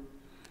after.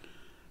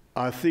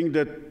 I think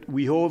that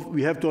we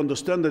have to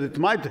understand that it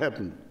might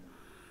happen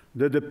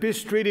that the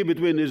peace treaty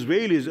between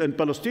Israelis and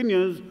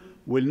Palestinians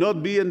will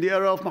not be in the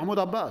era of Mahmoud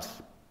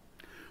Abbas.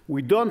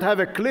 We don't have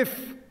a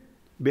cliff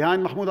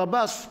behind Mahmoud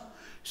Abbas,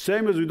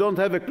 same as we don't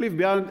have a cliff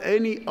behind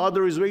any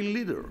other Israeli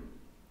leader.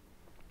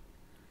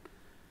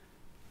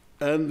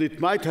 And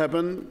it might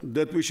happen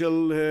that we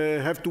shall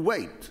have to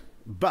wait.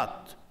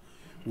 But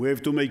we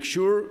have to make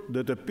sure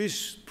that a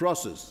peace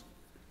process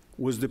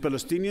with the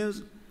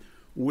Palestinians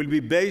will be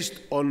based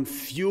on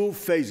few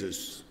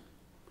phases.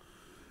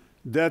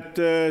 That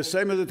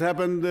same as it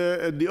happened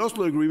at the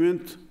Oslo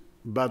Agreement,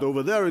 but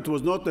over there it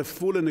was not a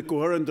full and a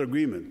coherent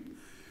agreement.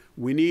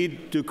 We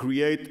need to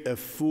create a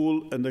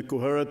full and a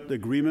coherent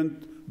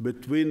agreement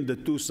between the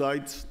two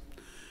sides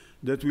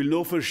that will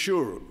know for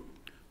sure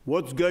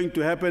what's going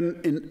to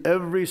happen in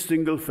every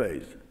single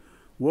phase,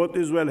 what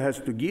Israel has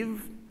to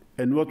give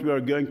and what we are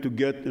going to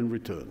get in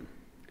return.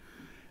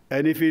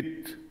 And if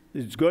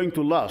it's going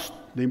to last,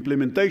 the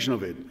implementation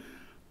of it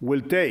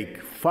will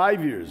take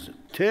 5 years,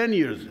 10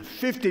 years,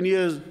 15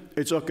 years,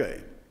 it's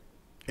okay,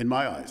 in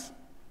my eyes.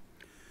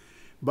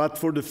 But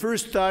for the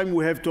first time,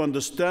 we have to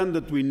understand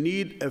that we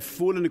need a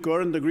full and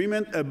coherent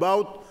agreement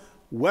about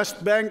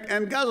West Bank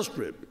and Gaza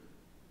Strip.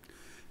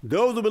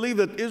 Those who believe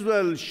that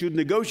Israel should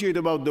negotiate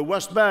about the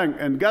West Bank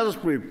and Gaza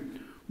Strip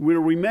will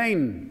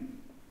remain,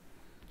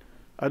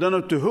 I don't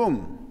know to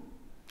whom.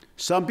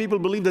 Some people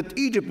believe that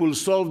Egypt will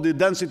solve the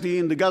density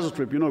in the Gaza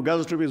Strip. You know,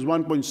 Gaza Strip is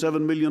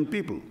 1.7 million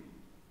people.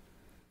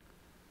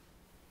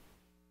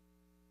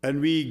 And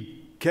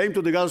we came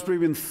to the Gaza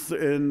Strip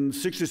in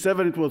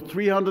 67, it was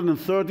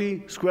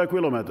 330 square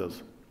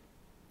kilometers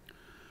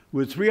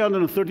with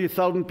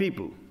 330,000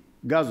 people,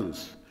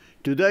 Gazans.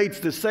 Today, it's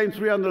the same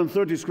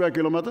 330 square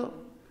kilometer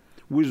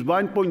with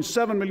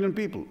 1.7 million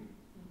people.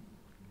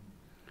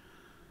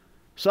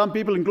 Some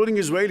people, including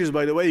Israelis,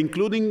 by the way,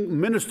 including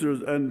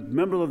ministers and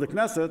members of the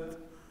Knesset,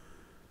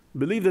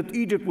 believe that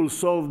Egypt will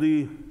solve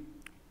the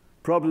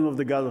problem of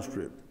the Gaza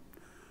Strip.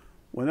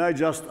 When I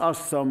just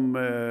asked some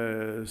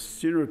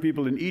senior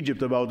people in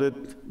Egypt about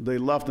it, they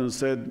laughed and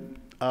said,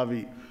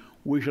 Avi,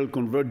 we shall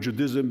convert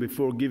Judaism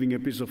before giving a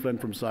piece of land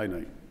from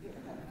Sinai.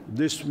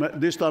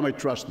 This time I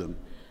trust them.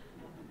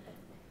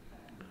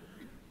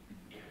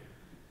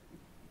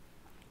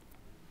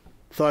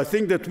 So I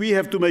think that we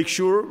have to make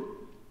sure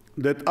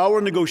that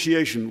our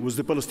negotiation with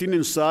the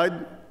Palestinian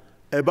side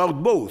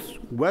about both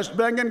West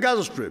Bank and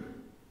Gaza Strip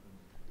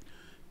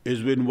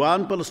is with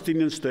one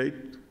Palestinian state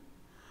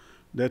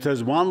that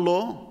has one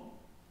law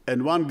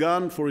and one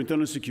gun for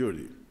internal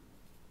security.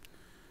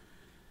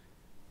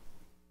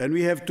 And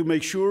we have to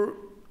make sure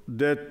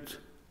that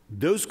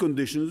those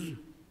conditions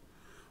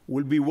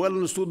will be well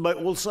understood by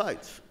all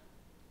sides.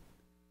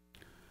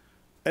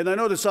 And I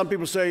know that some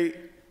people say,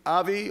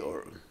 Avi,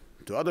 or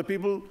to other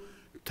people,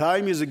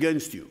 time is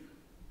against you.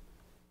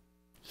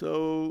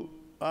 So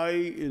I,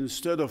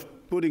 instead of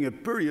putting a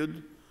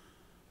period,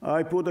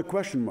 I put a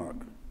question mark.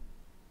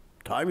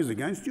 Time is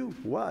against you?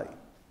 Why?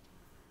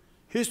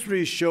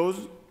 History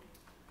shows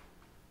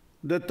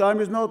that time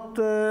is not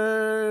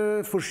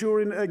for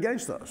sure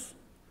against us.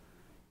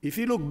 If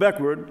you look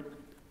backward,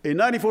 in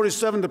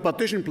 1947, the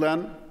partition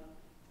plan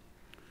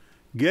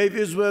gave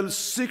Israel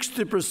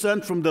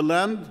 60% from the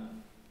land,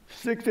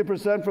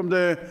 60% from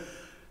the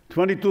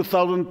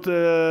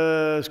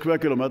 22,000 square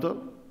kilometer.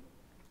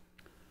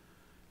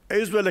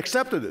 Israel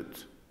accepted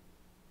it.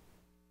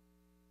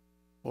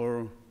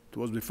 Or it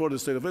was before the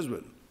State of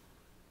Israel,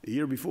 a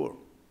year before.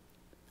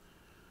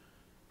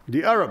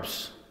 The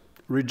Arabs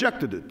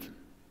rejected it.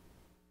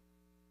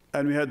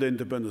 And we had the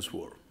independence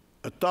war,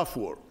 a tough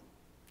war.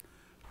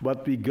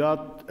 But we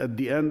got, at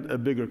the end, a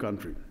bigger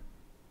country.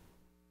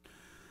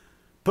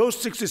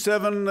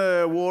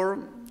 Post-67 war,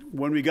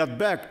 when we got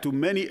back to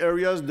many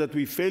areas that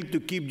we failed to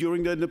keep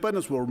during the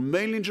independence war,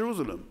 mainly in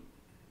Jerusalem.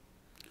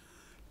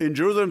 In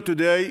Jerusalem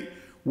today,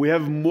 we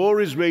have more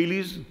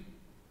Israelis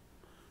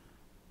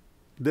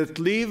that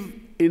live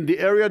in the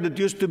area that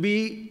used to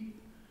be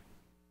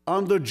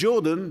under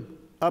Jordan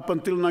up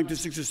until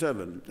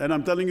 1967. And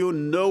I'm telling you,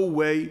 no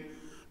way,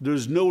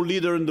 there's no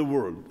leader in the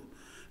world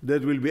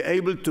that will be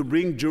able to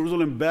bring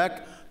Jerusalem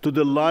back to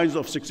the lines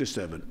of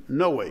 67.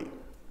 No way.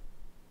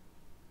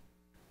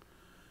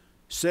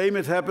 Same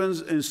it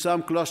happens in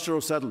some cluster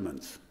of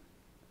settlements.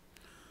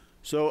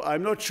 So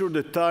I'm not sure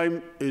that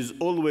time is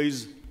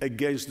always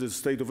against the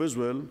State of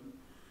Israel.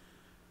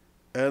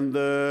 And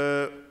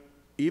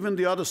even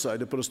the other side,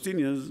 the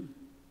Palestinians,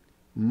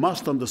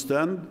 must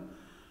understand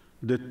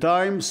that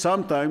time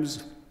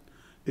sometimes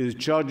is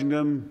charging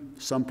them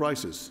some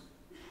prices.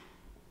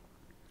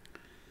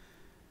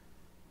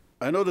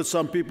 I know that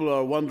some people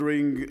are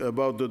wondering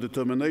about the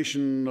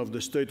determination of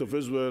the State of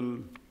Israel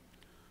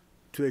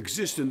to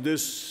exist in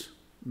this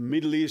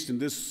Middle East, in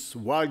this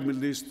wild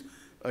Middle East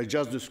I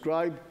just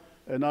described,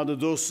 and under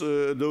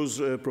those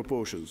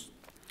proportions.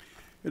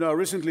 You know, I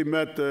recently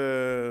met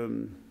a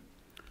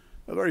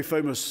very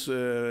famous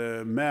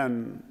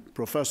man,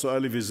 Professor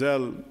Elie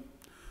Wiesel,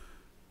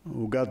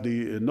 who got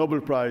the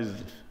Nobel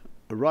Prize,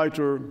 a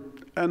writer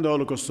and a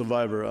Holocaust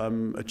survivor.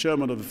 I'm a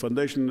chairman of the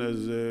foundation,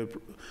 as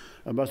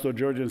Ambassador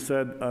Georgian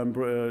said. I'm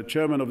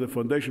chairman of the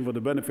Foundation for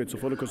the Benefits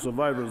of Holocaust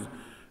Survivors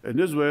in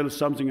Israel,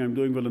 something I'm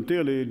doing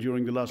voluntarily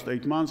during the last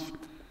 8 months.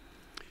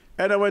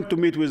 And I went to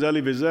meet with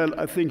Elie Wiesel.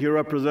 I think he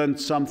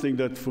represents something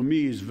that for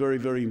me is very,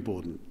 very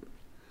important.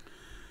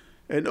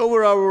 And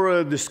over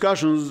our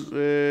discussions,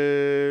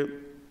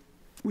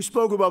 we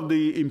spoke about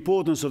the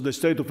importance of the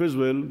State of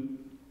Israel.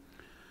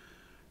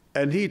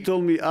 And he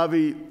told me,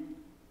 Avi,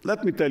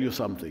 let me tell you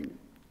something.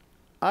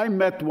 I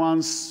met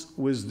once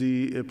with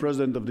the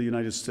President of the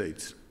United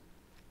States.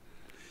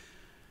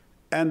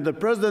 And the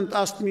President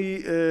asked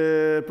me,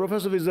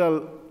 Professor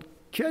Wiesel,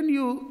 can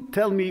you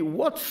tell me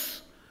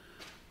what's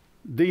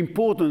the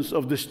importance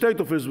of the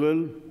State of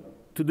Israel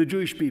to the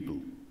Jewish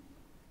people?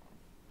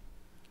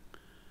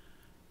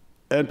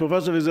 And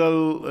Professor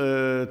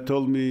Wiesel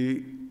told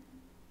me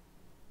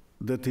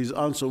that his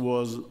answer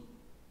was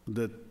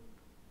that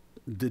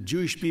the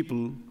Jewish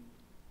people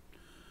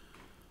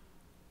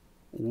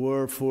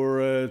were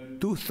for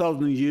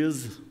 2,000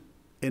 years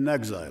in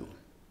exile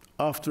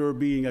after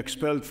being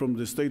expelled from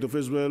the State of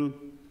Israel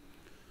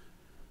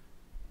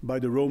by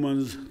the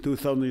Romans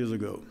 2,000 years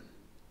ago.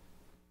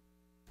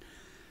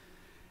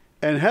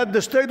 And had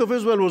the State of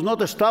Israel was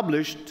not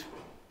established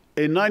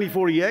in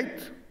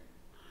 1948,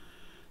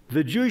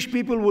 the Jewish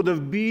people would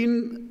have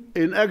been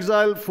in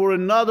exile for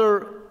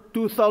another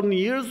 2,000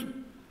 years,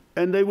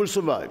 and they will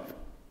survive.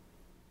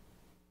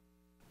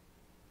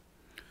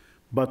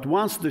 But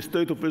once the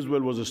State of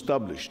Israel was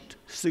established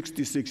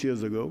 66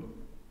 years ago,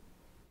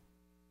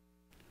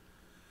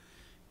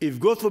 if,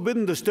 God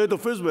forbid, the State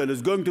of Israel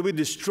is going to be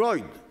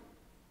destroyed,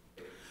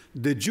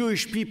 the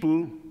Jewish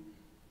people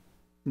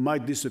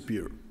might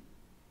disappear.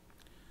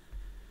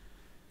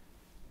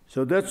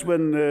 So that's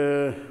when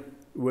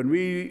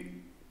we,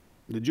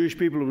 the Jewish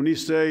people, when we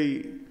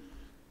say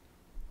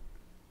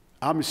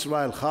Am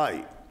Yisrael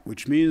Chai,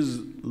 which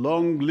means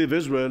long live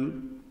Israel,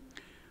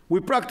 we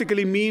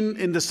practically mean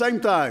in the same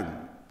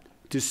time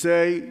to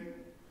say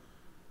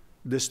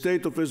the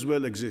State of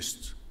Israel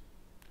exists.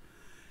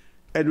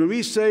 And when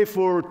we say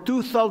for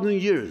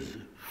 2,000 years,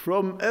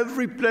 from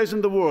every place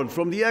in the world,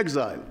 from the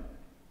exile,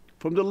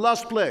 from the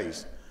last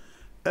place,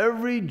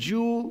 every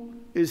Jew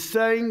is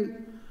saying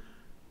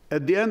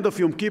at the end of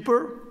Yom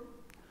Kippur,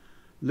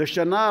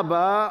 L'shana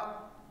haba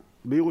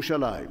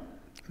b'Yerushalayim,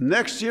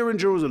 next year in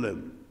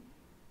Jerusalem.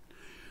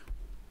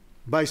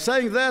 By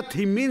saying that,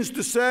 he means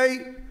to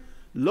say,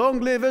 long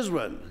live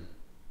Israel.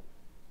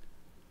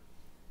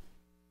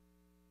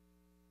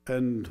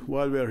 And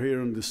while we are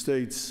here in the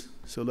States,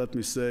 so let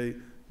me say,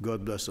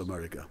 God bless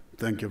America.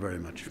 Thank you very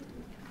much.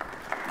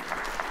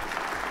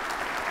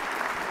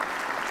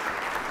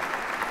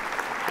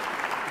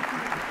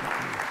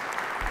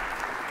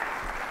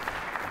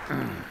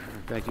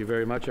 Thank you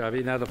very much,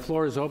 Avi. Now the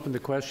floor is open to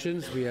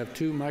questions. We have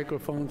 2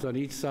 microphones on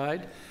each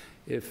side.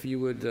 If you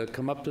would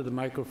come up to the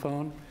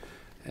microphone,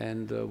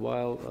 and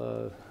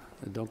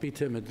don't be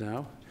timid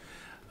now.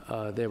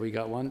 There we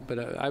got one.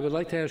 But I would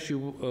like to ask you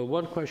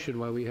one question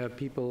while we have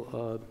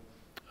people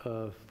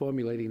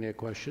formulating their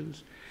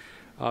questions.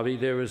 Avi,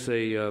 there was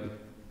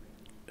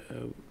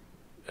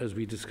as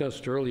we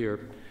discussed earlier,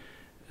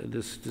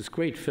 this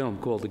great film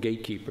called The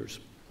Gatekeepers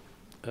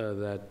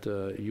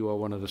that you are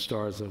one of the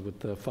stars of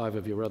with 5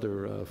 of your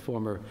other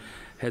former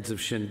heads of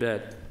Shin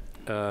Bet,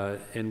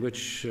 in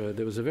which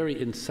there was a very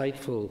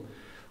insightful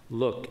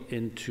look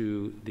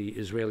into the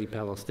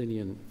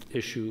Israeli-Palestinian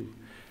issue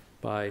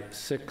by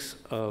 6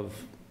 of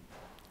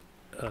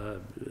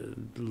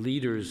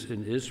leaders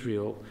in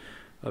Israel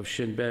of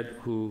Shin Bet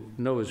who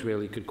no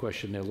Israeli could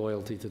question their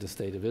loyalty to the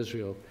state of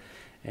Israel.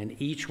 And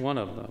each one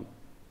of them,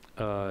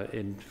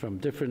 from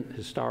different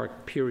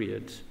historic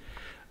periods,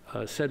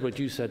 said what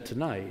you said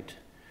tonight,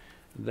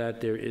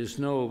 that there is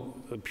no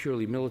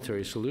purely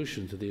military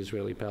solution to the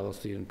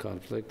Israeli-Palestinian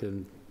conflict,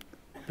 and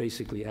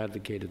basically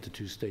advocated the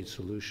two-state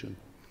solution.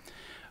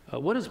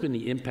 What has been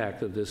the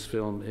impact of this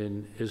film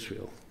in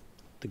Israel,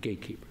 The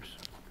Gatekeepers?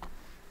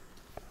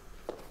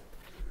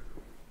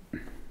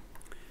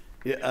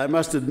 Yeah, I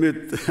must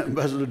admit,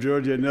 Ambassador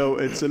Georgia, no,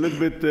 it's a little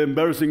bit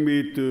embarrassing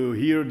me to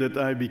hear that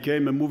I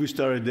became a movie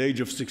star at the age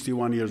of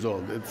 61 years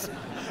old.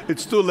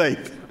 It's too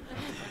late.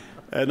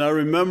 And I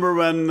remember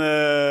when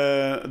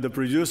the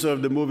producer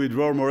of the movie,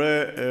 Dror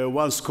More,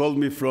 once called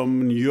me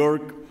from New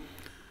York.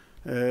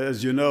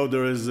 As you know,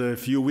 there is a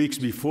few weeks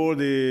before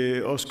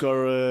the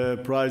Oscar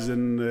Prize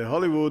in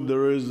Hollywood,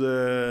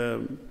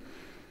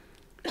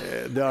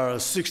 there are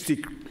 60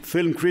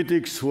 film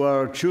critics who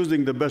are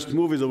choosing the best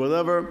movies or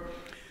whatever.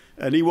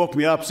 And he woke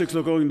me up 6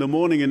 o'clock in the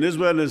morning in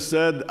Israel and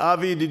said,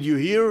 Avi, did you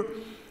hear?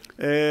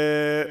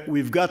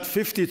 We've got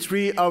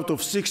 53 out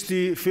of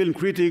 60 film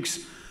critics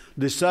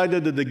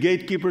decided that The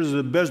Gatekeepers is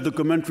the best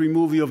documentary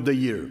movie of the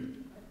year.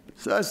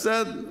 So I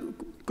said,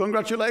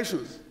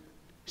 congratulations.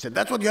 He said,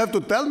 that's what you have to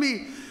tell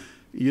me?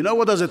 You know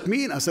what does it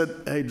mean? I said,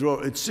 hey,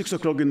 Dror, it's 6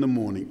 o'clock in the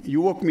morning.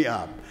 You woke me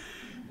up.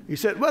 He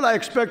said, well, I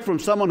expect from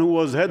someone who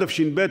was head of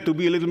Shin Bet to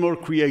be a little more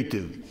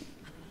creative.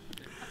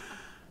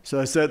 So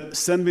I said,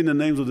 send me the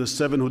names of the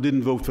 7 who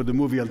didn't vote for the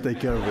movie. I'll take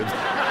care of it.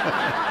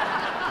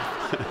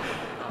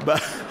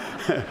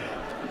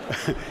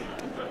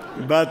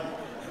 but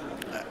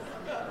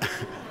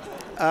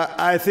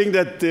I think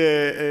that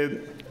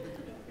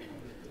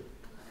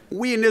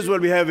we in Israel,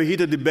 we have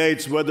heated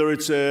debates whether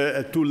it's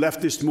a too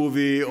leftist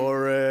movie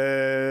or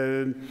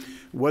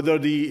whether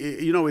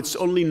it's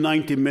only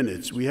 90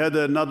 minutes. We had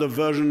another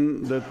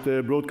version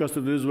that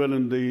broadcasted in Israel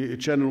in the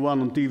Channel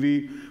 1 on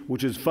TV,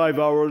 which is 5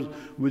 hours,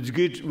 which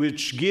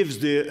gives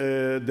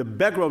the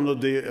background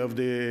of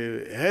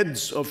the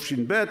heads of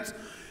Shin Bet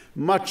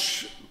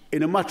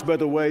in a much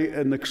better way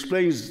and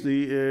explains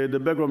the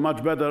background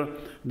much better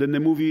than the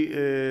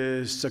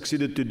movie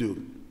succeeded to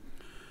do.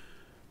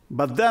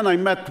 But then I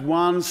met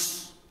one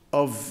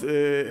of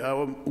the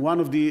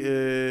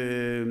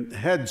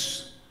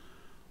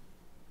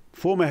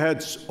former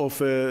heads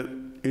of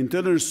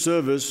intelligence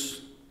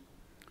service,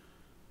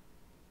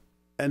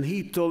 and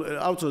he told,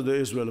 outside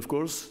Israel, of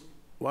course,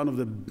 one of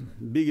the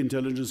big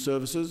intelligence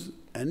services,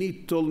 and he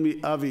told me,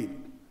 Avi,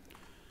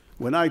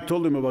 when I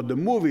told him about the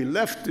movie,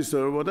 leftist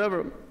or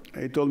whatever,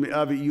 he told me,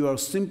 Avi, you are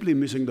simply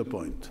missing the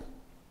point.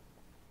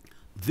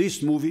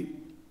 This movie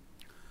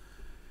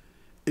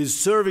is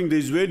serving the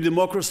Israeli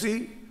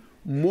democracy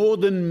more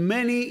than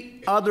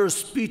many other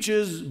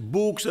speeches,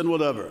 books, and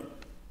whatever.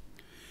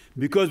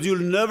 Because you'll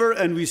never,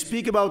 and we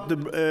speak about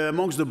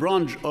amongst the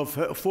branch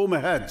of former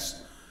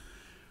heads,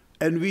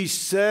 and we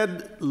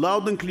said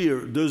loud and clear,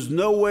 there's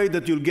no way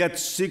that you'll get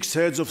 6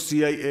 heads of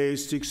CIA,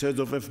 6 heads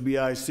of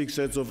FBI, 6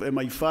 heads of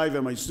MI5,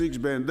 MI6,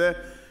 BND,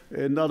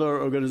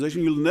 another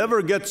organization. You'll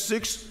never get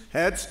 6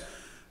 heads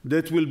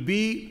that will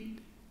be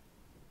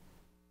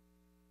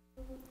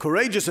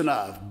courageous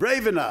enough,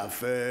 brave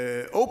enough,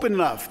 open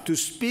enough to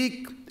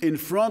speak in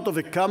front of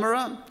a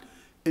camera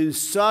in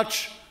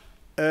such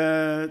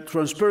a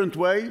transparent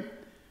way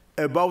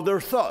about their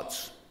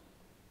thoughts.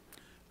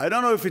 I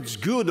don't know if it's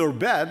good or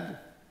bad,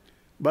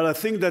 but I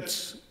think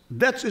that's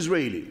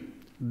Israeli.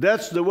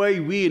 That's the way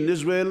we in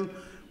Israel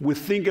would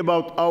think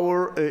about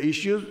our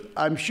issues.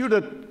 I'm sure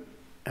that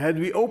had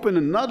we opened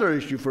another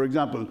issue, for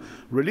example,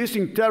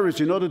 releasing terrorists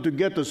in order to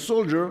get a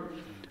soldier,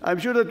 I'm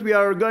sure that we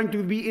are going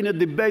to be in a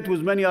debate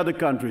with many other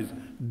countries.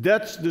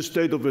 That's the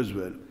state of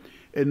Israel.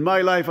 In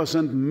my life, I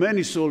sent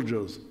many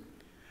soldiers,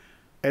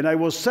 and I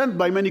was sent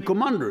by many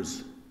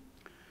commanders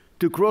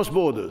to cross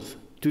borders,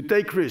 to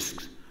take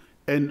risks.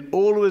 And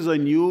always I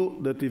knew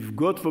that if,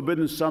 God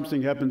forbid,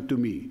 something happened to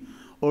me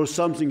or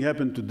something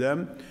happened to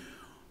them,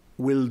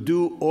 we'll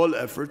do all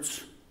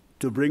efforts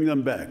to bring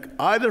them back,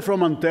 either from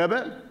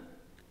Entebbe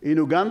in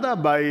Uganda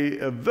by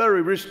a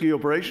very risky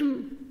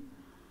operation,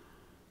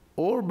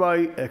 or by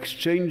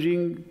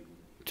exchanging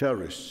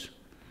terrorists.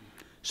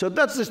 So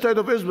that's the state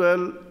of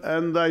Israel,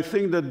 and I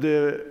think that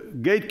the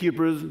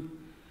Gatekeepers,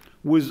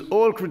 with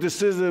all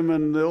criticism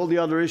and all the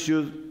other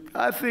issues,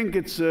 I think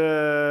it's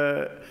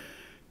a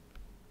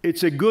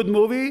good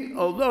movie,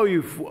 although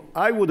if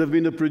I would have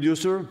been the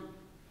producer,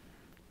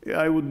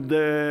 I would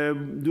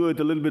do it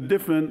a little bit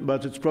different,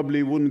 but it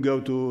probably wouldn't go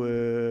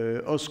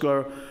to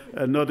Oscar,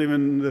 and not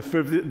even the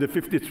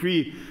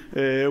 53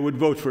 would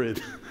vote for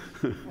it.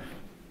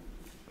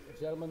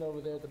 Gentleman over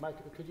there at the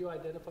microphone, could you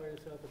identify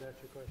yourself and ask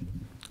your question?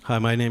 Hi,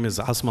 my name is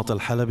Asmat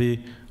Al-Halabi.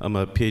 I'm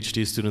a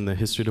PhD student in the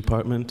history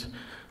department.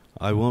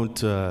 I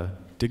won't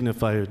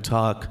dignify your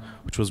talk,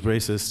 which was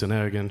racist and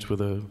arrogant,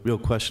 with a real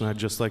question. I'd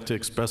just like to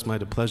express my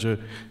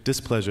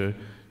displeasure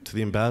to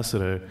the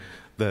ambassador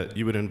that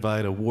you would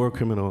invite a war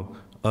criminal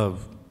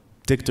of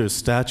Dichter's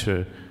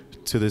stature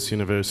to this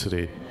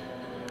university.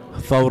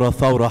 Thawra,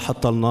 thawra,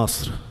 hatta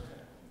al-Nasr.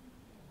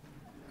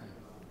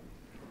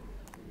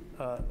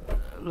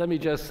 Let me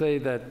just say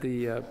that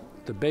the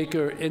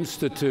Baker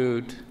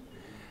Institute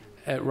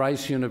at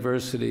Rice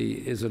University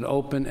is an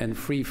open and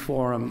free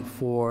forum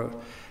for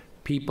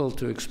people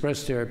to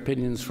express their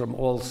opinions from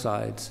all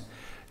sides.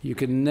 You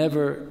can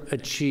never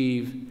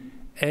achieve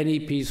any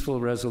peaceful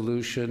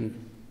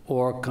resolution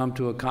or come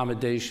to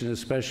accommodation,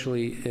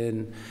 especially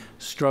in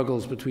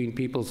struggles between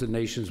peoples and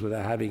nations,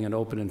 without having an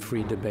open and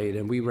free debate.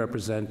 And we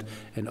represent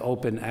an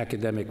open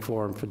academic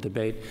forum for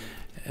debate.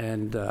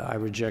 And I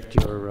reject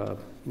your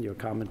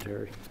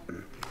commentary.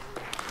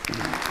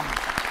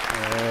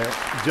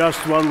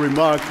 Just one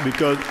remark,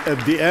 because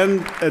at the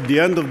end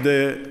of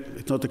the,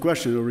 it's not a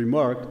question, a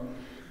remark,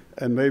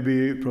 and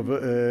maybe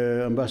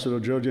Ambassador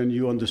Georgian,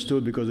 you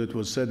understood because it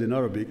was said in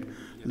Arabic.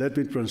 Let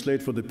me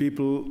translate for the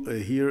people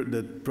here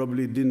that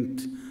probably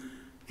didn't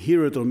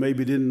hear it or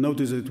maybe didn't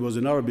notice it was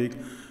in Arabic.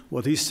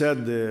 What he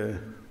said,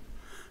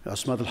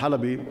 Asmat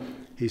Al-Halabi,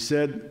 he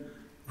said,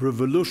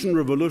 revolution,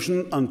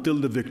 revolution until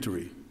the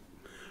victory.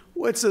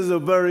 Which is a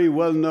very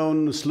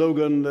well-known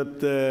slogan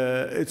that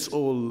it's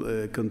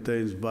all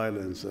contains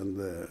violence.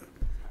 And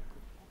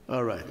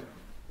all right.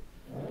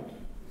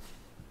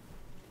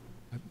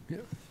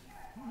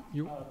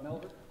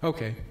 Melvin?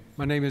 Okay.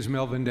 My name is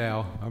Melvin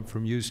Dow. I'm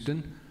from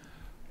Houston.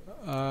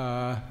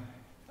 Ari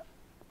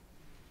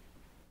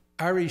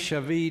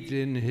Shavit,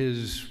 in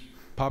his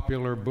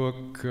popular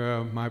book,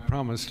 My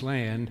Promised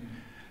Land,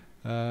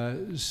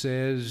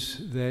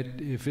 says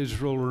that if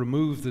Israel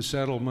removed the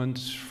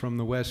settlements from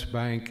the West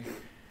Bank,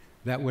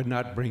 that would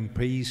not bring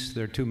peace.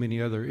 There are too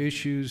many other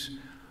issues.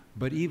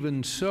 But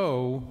even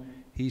so,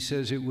 he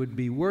says it would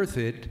be worth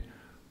it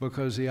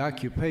because the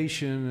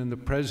occupation and the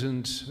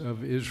presence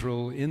of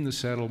Israel in the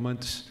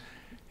settlements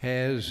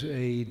has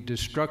a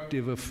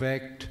destructive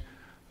effect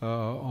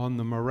on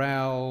the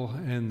morale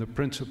and the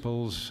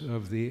principles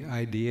of the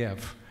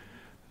IDF.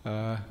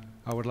 I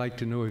would like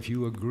to know if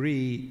you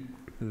agree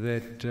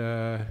that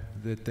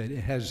it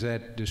has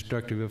that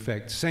destructive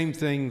effect. Same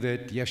thing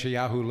that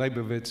Yeshayahu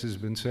Leibovitz has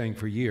been saying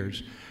for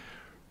years.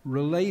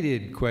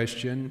 Related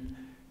question,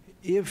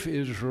 if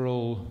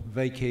Israel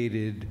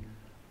vacated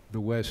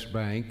the West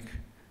Bank,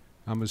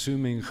 I'm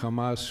assuming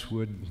Hamas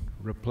would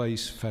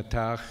replace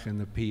Fatah in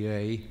the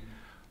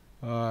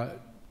PA.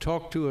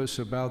 Talk to us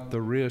about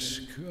the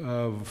risk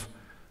of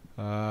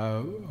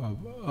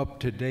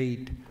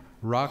up-to-date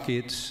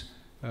rockets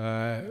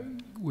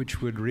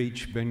which would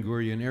reach Ben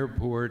Gurion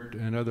Airport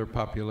and other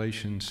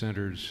population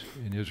centers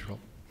in Israel.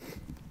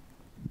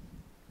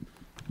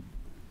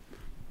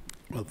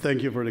 Well,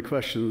 thank you for the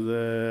question.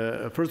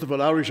 First of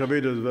all, Ari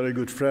Shavit is a very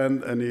good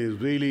friend, and he is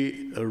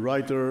really a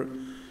writer,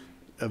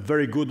 a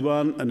very good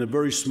one, and a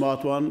very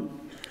smart one.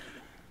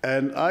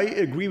 And I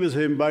agree with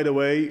him, by the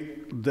way,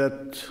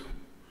 that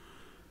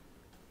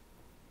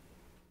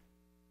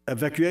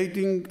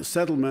evacuating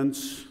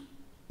settlements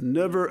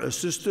never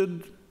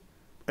assisted,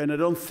 and I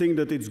don't think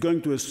that it's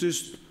going to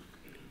assist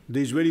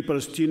the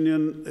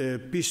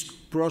Israeli-Palestinian peace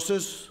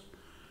process,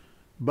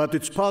 but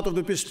it's part of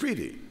the peace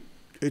treaty.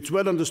 It's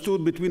well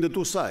understood between the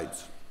two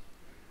sides.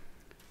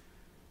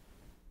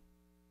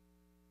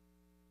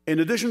 In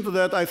addition to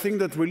that, I think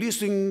that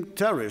releasing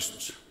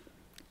terrorists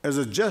as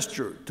a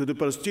gesture to the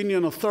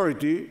Palestinian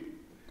Authority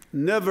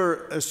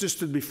never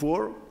assisted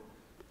before,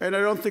 and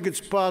I don't think it's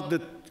part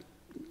that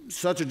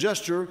such a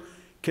gesture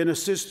can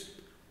assist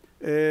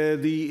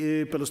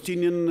the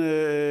Palestinian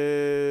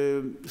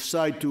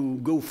side to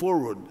go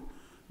forward.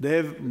 They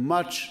have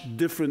much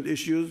different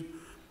issues,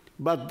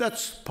 but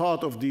that's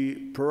part of the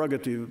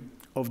prerogative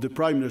of the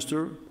Prime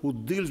Minister, who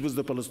deals with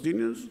the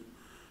Palestinians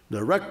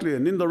directly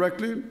and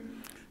indirectly,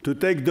 to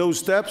take those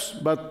steps.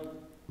 But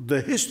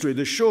the history,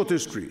 the short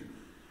history,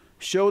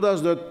 showed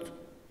us that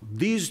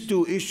these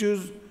two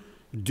issues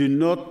do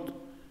not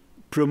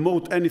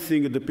promote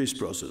anything in the peace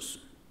process.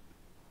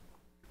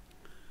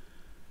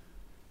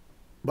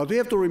 But we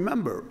have to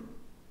remember,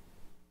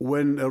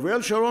 when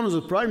Ariel Sharon, as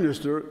a Prime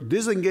Minister,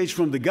 disengaged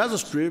from the Gaza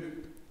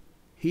Strip,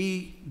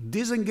 he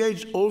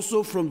disengaged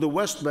also from the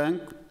West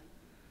Bank,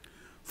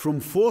 from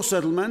 4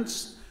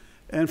 settlements,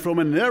 and from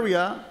an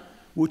area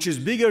which is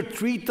bigger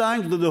 3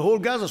 times than the whole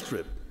Gaza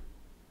Strip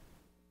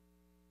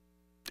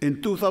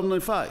in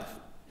 2005.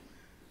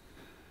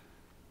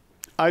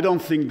 I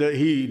don't think that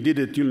he did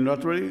it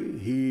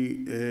unilaterally.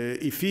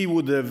 If he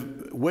would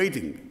have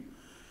waited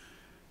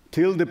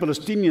till the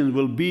Palestinians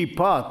will be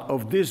part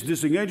of this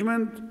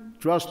disengagement,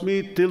 trust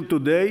me, till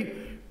today,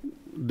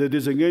 the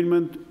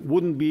disengagement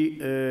wouldn't be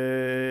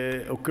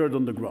occurred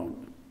on the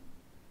ground.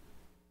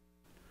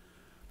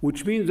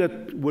 Which means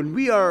that when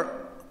we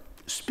are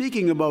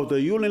speaking about a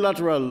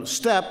unilateral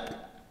step,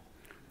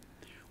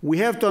 we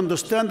have to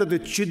understand that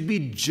it should be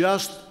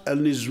just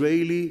an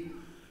Israeli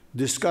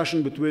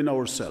discussion between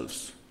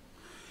ourselves.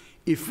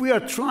 If we are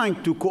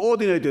trying to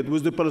coordinate it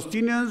with the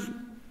Palestinians,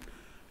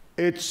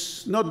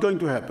 it's not going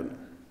to happen.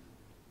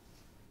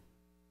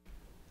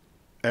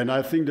 And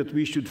I think that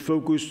we should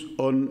focus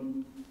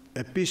on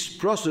a peace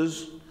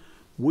process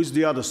with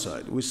the other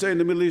side. We say in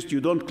the Middle East,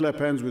 you don't clap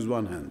hands with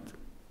one hand.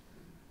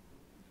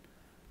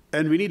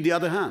 And we need the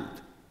other hand.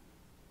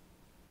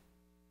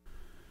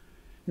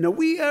 Now,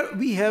 we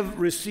have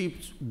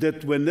received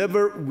that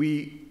whenever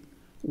we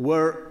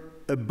were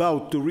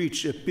about to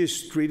reach a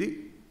peace treaty,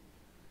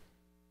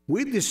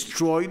 we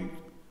destroyed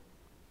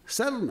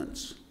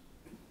settlements.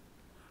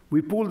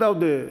 We pulled out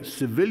the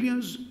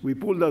civilians, we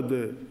pulled out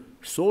the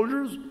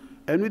soldiers,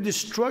 and we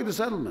destroyed the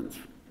settlements.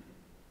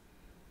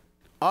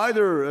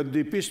 Either at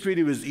the peace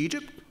treaty with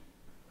Egypt,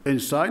 in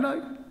Sinai,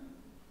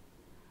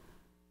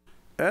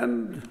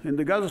 and in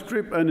the Gaza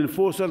Strip, and in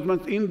 4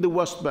 settlements in the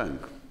West Bank.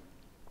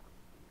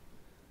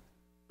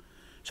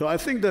 So I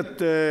think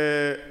that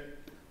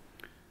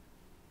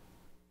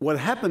what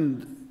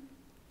happened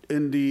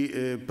in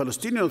the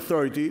Palestinian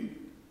Authority,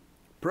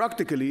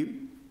 practically,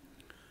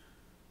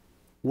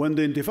 when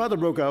the Intifada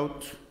broke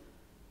out,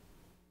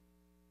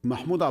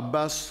 Mahmoud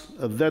Abbas,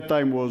 at that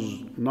time,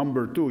 was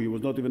number 2. He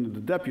was not even the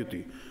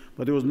deputy,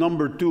 but he was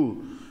number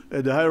 2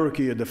 at the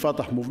hierarchy at the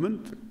Fatah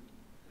movement.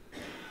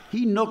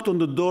 He knocked on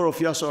the door of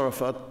Yasser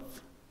Arafat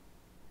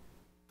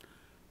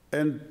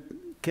and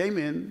came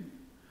in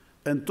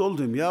and told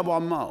him, Ya Abu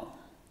Ammar,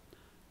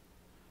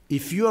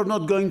 if you are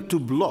not going to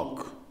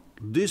block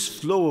this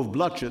flow of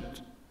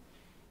bloodshed,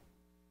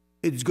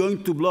 it's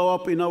going to blow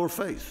up in our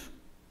face.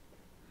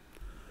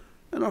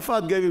 And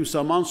Arafat gave him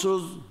some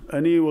answers,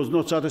 and he was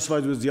not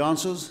satisfied with the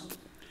answers,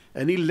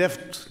 and he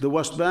left the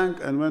West Bank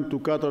and went to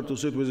Qatar to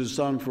sit with his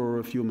son for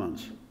a few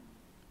months.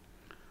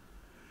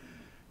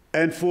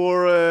 And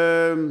for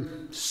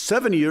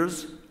 7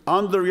 years,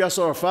 under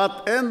Yasser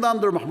Arafat and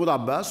under Mahmoud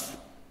Abbas,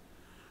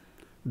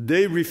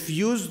 they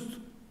refused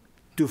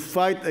to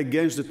fight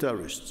against the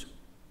terrorists.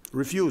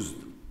 Refused.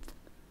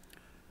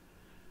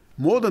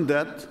 More than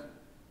that,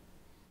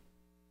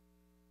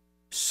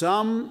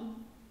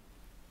 some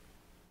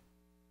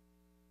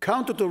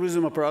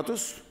counterterrorism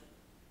apparatus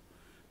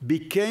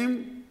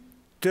became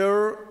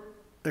terror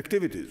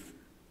activities.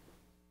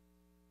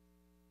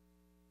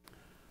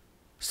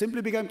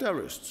 Simply became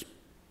terrorists.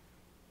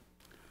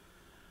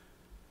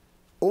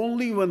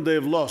 Only when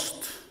they've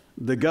lost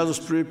the Gaza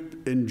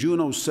Strip in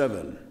June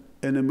 '07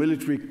 in a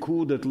military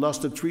coup that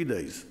lasted 3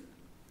 days,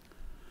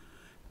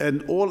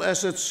 and all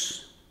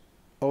assets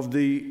of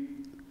the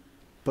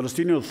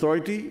Palestinian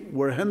Authority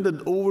were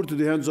handed over to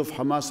the hands of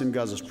Hamas in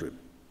Gaza Strip.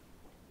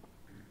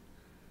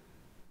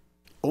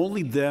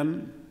 Only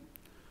then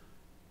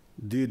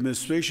the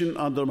administration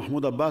under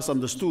Mahmoud Abbas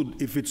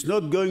understood if it's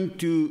not going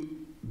to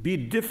be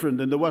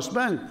different in the West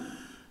Bank,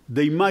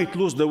 they might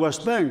lose the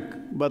West Bank,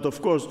 but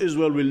of course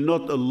Israel will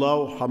not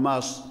allow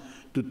Hamas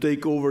to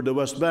take over the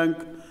West Bank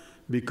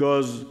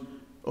because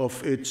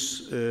of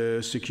its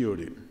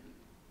security.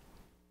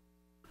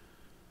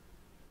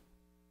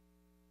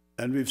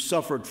 And we've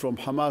suffered from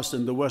Hamas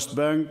in the West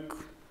Bank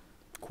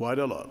quite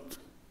a lot.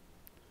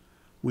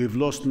 We've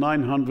lost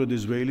 900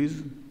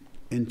 Israelis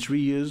in 3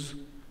 years,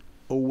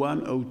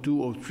 '01,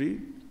 '02, '03,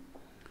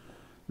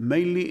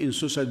 mainly in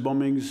suicide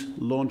bombings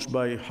launched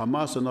by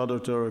Hamas and other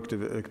terror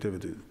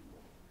activities.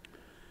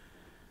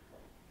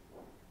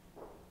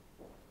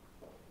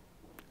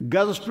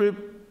 Gaza Strip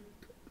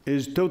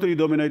is totally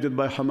dominated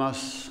by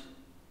Hamas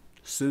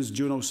since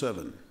June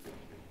 '07.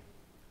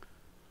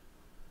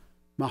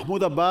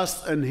 Mahmoud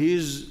Abbas and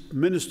his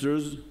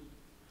ministers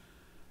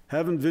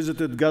haven't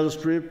visited Gaza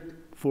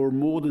Strip for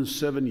more than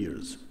 7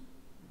 years.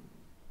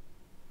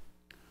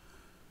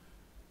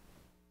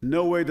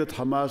 No way that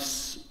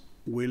Hamas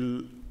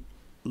will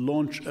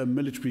launch a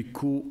military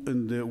coup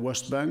in the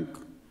West Bank,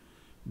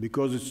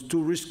 because it's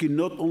too risky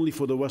not only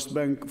for the West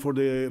Bank, for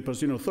the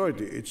Palestinian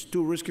Authority, it's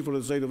too risky for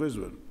the state of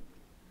Israel.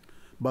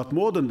 But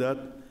more than that,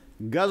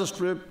 Gaza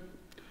Strip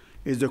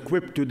is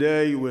equipped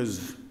today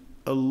with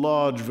a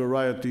large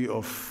variety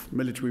of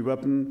military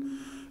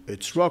weapons.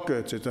 It's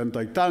rockets, it's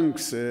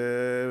anti-tanks,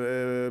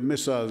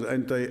 missiles,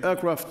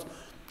 anti-aircraft,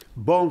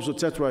 bombs,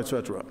 etc.,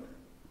 etc.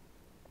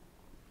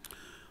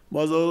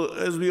 Well,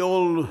 as we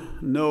all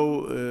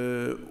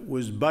know,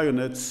 with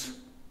bayonets,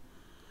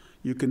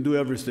 you can do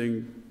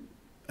everything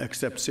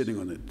except sitting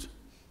on it.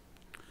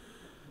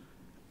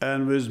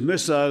 And with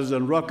missiles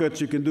and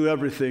rockets, you can do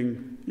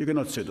everything, you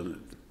cannot sit on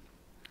it.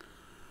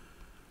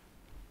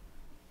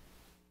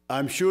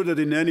 I'm sure that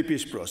in any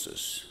peace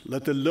process,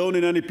 let alone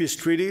in any peace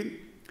treaty,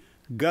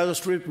 Gaza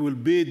Strip will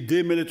be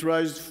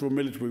demilitarized from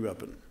military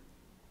weapons.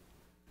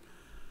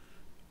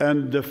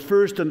 And the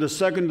first and the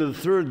second and the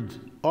third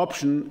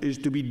option is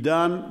to be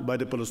done by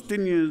the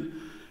Palestinians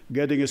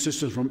getting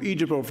assistance from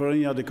Egypt or from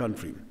any other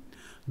country.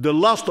 The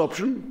last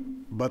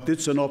option, but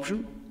it's an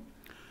option,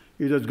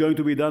 it is going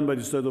to be done by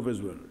the State of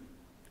Israel.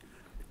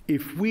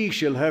 If we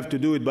shall have to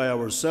do it by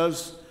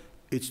ourselves,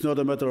 it's not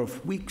a matter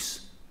of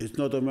weeks, it's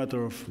not a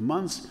matter of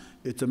months,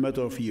 it's a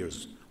matter of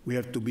years. We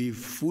have to be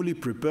fully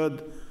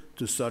prepared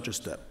to such a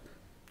step.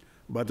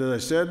 But as I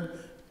said,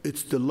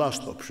 it's the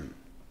last option.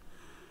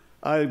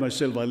 I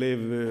myself, I live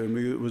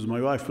with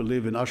my wife, we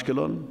live in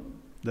Ashkelon.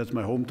 That's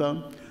my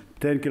hometown,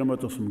 10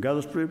 kilometers from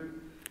Gaza Strip.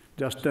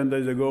 Just 10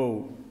 days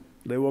ago,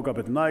 they woke up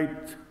at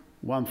night,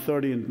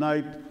 1:30 at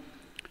night.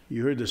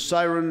 You hear the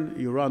siren,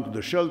 you run to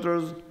the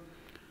shelters.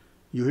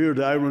 You hear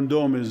the Iron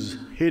Dome is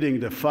hitting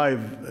the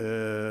 5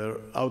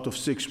 out of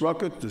 6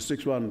 rockets. The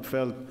 6th one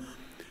fell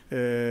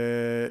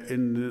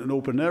in an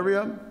open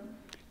area,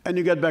 and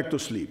you get back to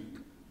sleep.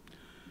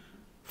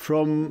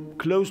 From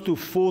close to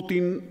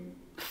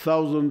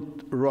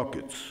 14,000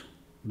 rockets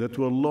that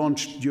were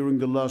launched during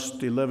the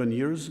last 11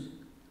 years,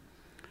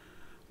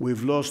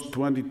 we've lost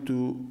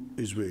 22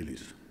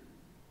 Israelis.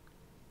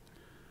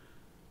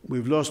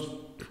 We've lost,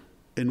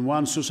 in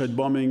one suicide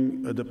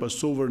bombing at the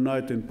Passover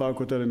night in Park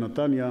Hotel in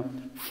Netanya,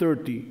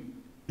 30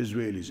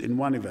 Israelis in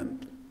one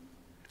event.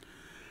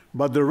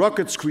 But the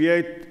rockets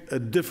create a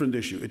different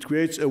issue. It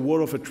creates a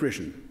war of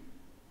attrition.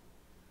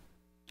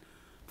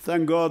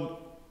 Thank God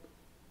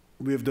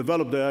we have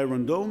developed the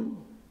Iron Dome,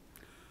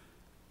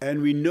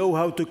 and we know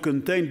how to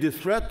contain this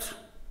threat,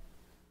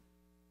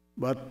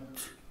 but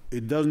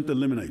it doesn't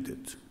eliminate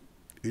it.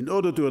 In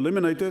order to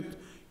eliminate it,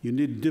 you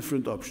need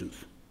different options.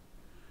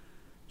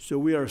 So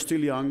we are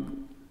still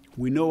young.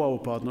 We know our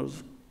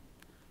partners,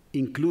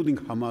 including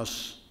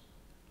Hamas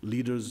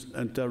leaders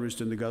and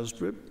terrorists in the Gaza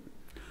Strip.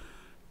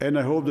 And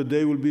I hope that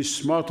they will be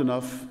smart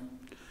enough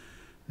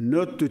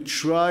not to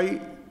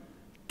try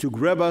to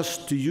grab us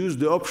to use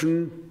the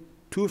option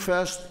too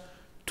fast,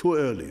 too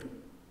early.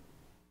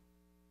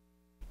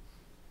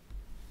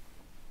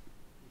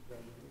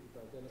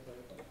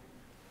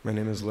 My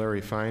name is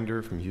Larry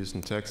Finder from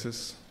Houston,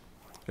 Texas.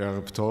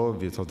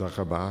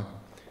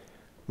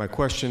 My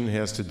question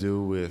has to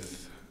do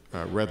with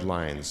red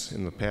lines.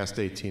 In the past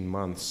 18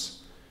 months,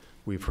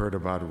 we've heard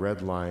about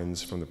red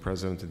lines from the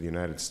President of the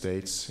United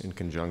States in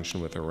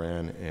conjunction with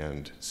Iran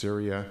and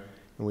Syria,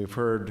 and we've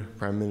heard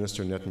Prime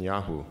Minister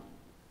Netanyahu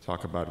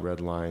talk about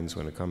red lines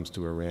when it comes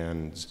to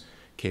Iran's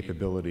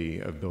capability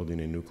of building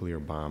a nuclear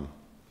bomb.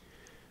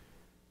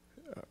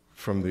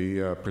 From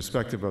the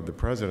perspective of the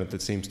President,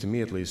 it seems to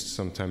me at least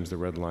sometimes the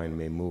red line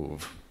may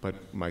move. But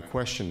my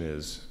question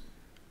is,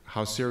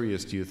 how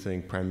serious do you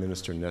think Prime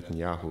Minister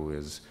Netanyahu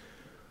is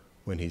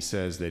when he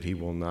says that he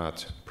will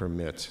not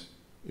permit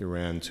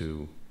Iran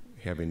to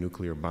have a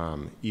nuclear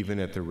bomb, even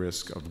at the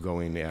risk of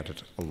going at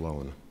it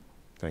alone?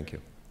 Thank you.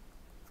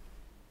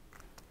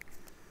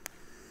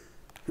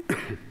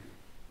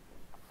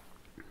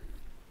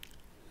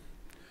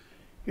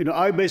 You know,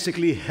 I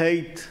basically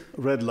hate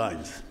red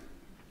lines,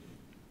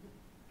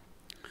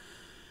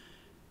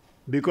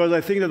 because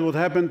I think that what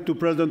happened to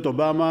President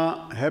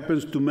Obama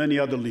happens to many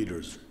other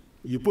leaders.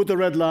 You put a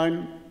red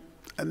line,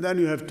 and then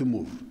you have to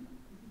move.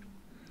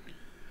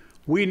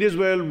 We in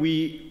Israel,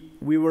 we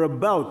were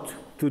about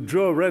to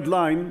draw a red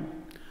line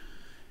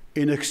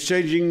in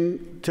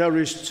exchanging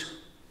terrorists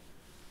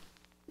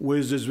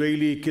with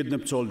Israeli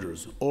kidnapped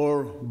soldiers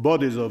or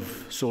bodies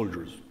of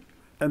soldiers.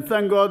 And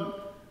thank God,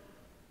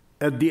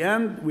 at the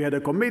end, we had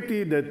a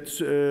committee that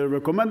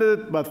recommended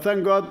it, but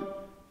thank God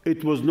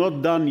it was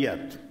not done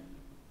yet.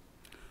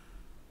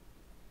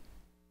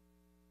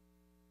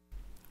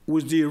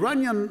 With the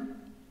Iranian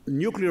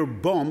nuclear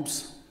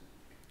bombs,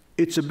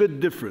 it's a bit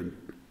different,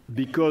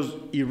 because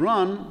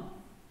Iran,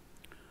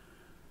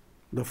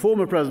 the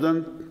former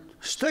president,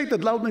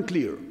 stated loud and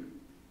clear,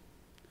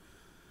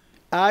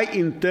 I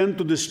intend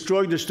to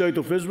destroy the state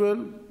of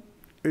Israel.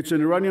 It's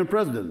an Iranian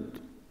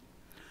president.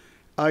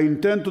 I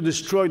intend to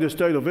destroy the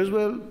state of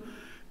Israel,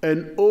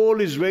 and all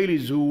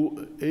Israelis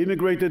who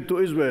immigrated to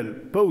Israel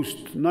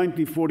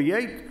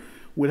post-1948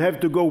 will have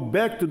to go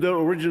back to their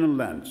original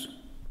lands.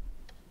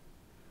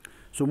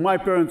 So my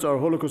parents are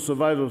Holocaust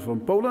survivors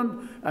from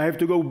Poland. I have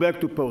to go back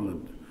to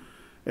Poland.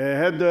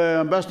 Had the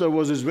ambassador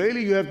was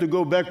Israeli, you have to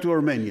go back to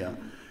Armenia.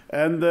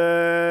 And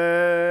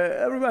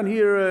everyone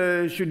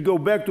here should go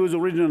back to his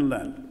original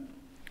land.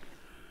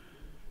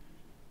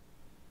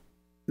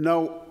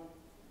 Now,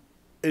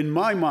 in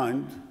my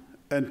mind,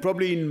 and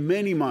probably in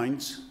many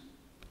minds,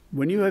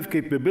 when you have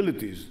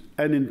capabilities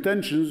and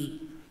intentions,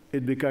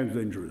 it becomes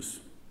dangerous.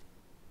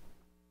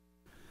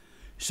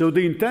 So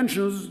the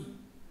intentions,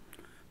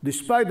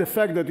 despite the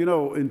fact that, you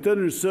know,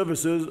 intelligence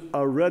services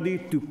are ready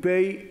to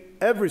pay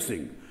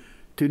everything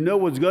to know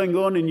what's going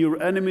on in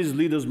your enemy's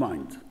leader's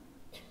mind.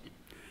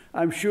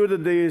 I'm sure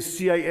that the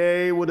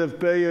CIA would have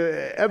paid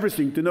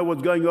everything to know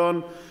what's going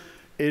on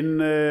in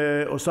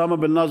Osama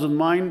bin Laden's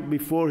mind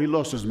before he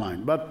lost his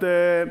mind. But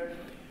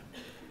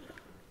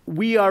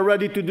we are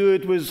ready to do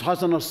it with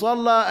Hassan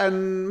Nasrallah,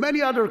 and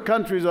many other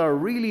countries are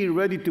really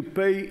ready to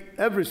pay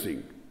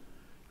everything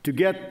to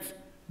get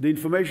the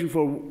information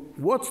for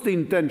what's the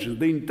intentions.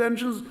 The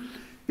intentions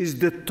is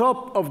the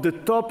top of the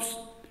tops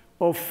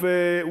of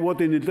what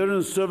an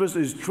intelligence service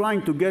is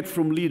trying to get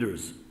from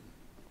leaders.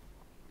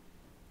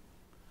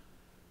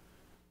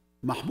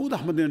 Mahmoud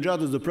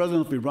Ahmadinejad, as the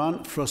president of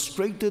Iran,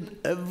 frustrated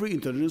every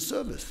intelligence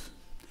service.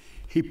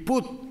 He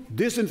put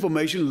this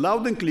information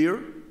loud and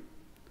clear,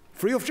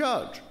 free of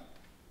charge.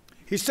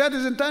 He said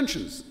his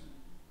intentions.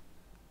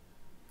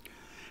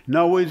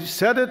 Now, he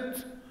said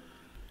it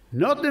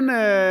not in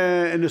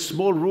a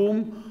small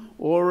room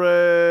or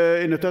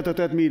in a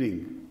tete-a-tete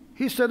meeting.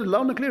 He said it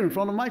loud and clear in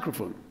front of a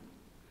microphone.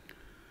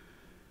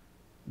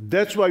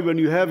 That's why when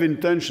you have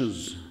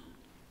intentions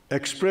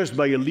expressed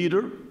by a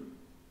leader,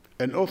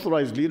 an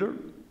authorized leader,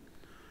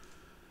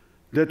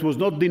 that was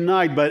not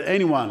denied by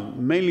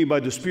anyone, mainly by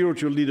the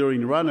spiritual leader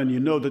in Iran, and you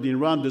know that in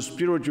Iran, the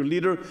spiritual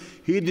leader,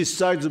 he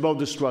decides about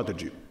the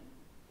strategy.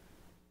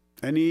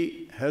 And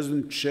he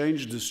hasn't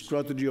changed the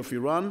strategy of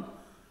Iran,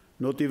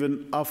 not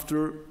even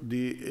after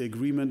the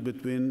agreement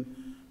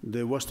between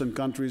the Western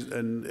countries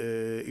and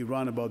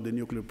Iran about the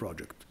nuclear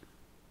project.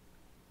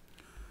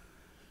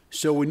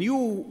 So when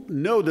you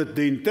know that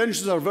the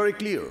intentions are very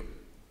clear,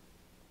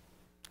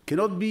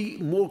 cannot be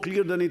more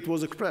clear than it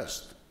was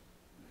expressed,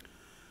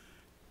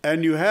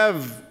 and you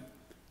have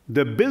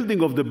the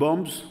building of the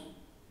bombs,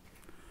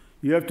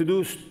 you have to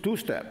do two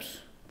steps.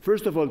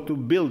 First of all, to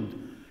build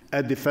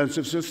a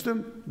defensive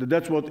system.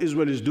 That's what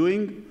Israel is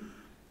doing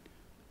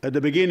at the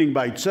beginning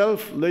by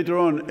itself, later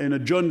on in a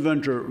joint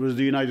venture with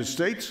the United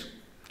States.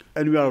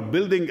 And we are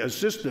building a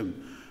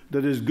system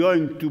that is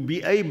going to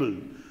be able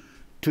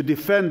to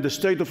defend the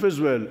state of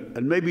Israel,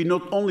 and maybe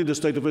not only the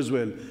state of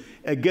Israel,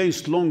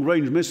 against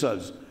long-range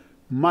missiles,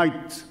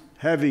 might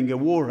having a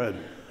warhead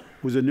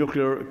with the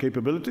nuclear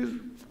capabilities,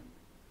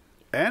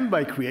 and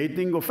by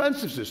creating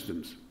offensive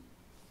systems.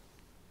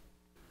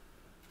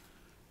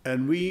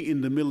 And we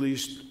in the Middle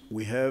East,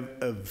 we have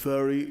a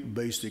very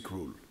basic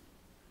rule.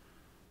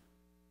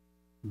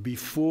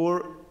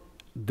 Before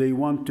they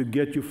want to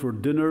get you for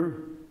dinner,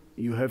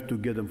 you have to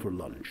get them for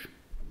lunch.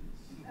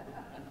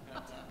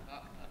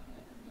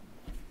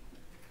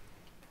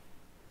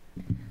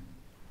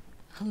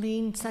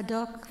 Helene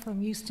Sadok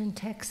from Houston,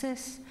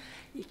 Texas.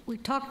 You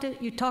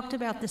talked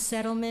about the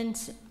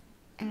settlements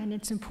and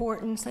its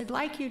importance. I'd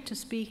like you to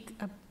speak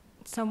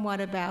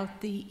somewhat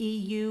about the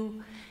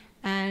EU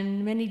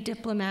and many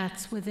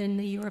diplomats within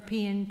the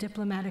European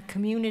diplomatic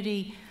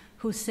community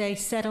who say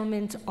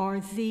settlements are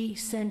the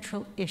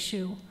central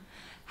issue.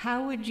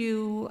 How would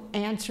you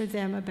answer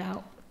them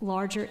about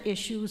larger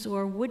issues,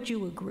 or would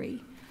you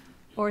agree?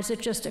 Or is it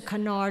just a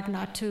canard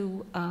not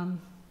to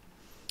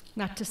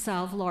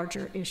solve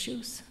larger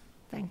issues?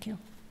 Thank you.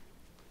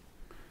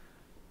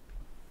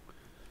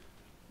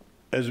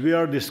 As we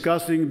are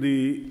discussing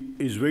the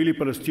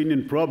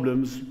Israeli-Palestinian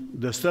problems,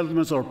 the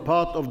settlements are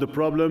part of the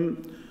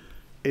problem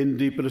in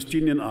the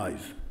Palestinian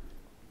eyes.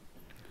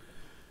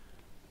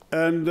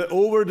 And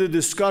over the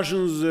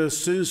discussions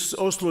since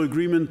Oslo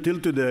Agreement till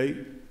today,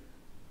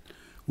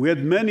 we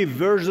had many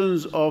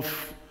versions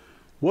of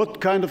what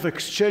kind of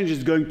exchange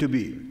is going to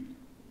be.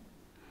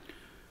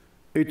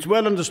 It's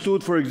well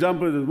understood, for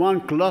example, that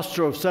one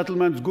cluster of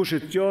settlements, Gush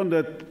Etzion,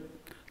 that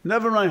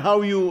never mind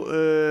how you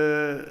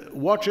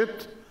watch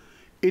it,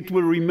 it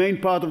will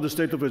remain part of the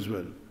State of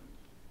Israel.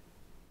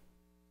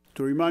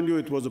 To remind you,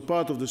 it was a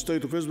part of the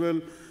State of Israel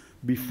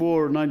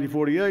before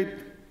 1948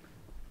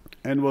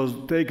 and was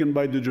taken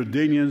by the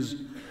Jordanians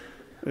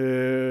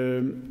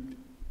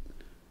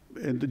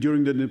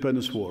during the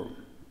Independence War.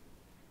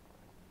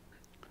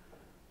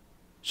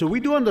 So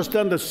we do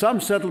understand that some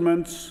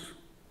settlements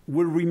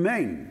will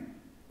remain.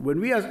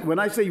 When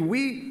I say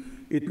we,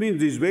 it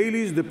means the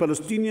Israelis, the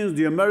Palestinians,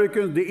 the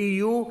Americans, the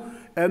EU,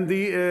 and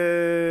the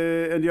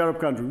Arab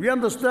countries. We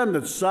understand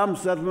that some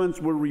settlements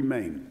will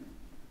remain.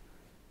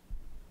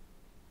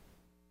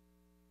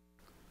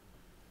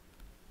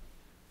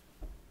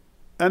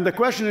 And the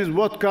question is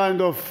what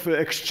kind of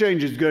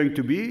exchange is going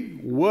to be,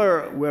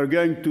 where we're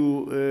going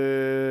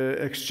to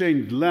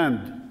exchange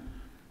land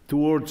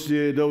towards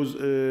those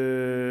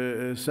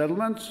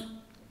settlements.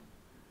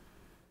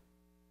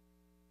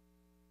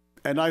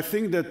 And I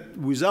think that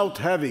without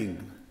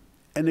having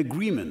an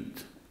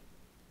agreement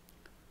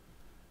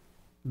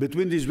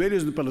between the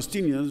Israelis and the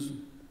Palestinians,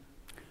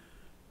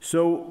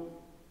 so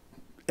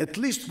at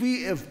least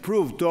we have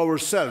proved to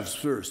ourselves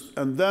first,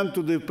 and then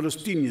to the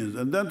Palestinians,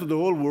 and then to the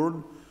whole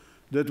world,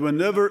 that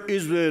whenever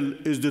Israel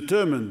is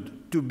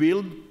determined to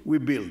build, we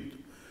build.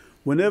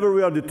 Whenever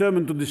we are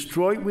determined to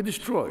destroy, we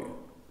destroy.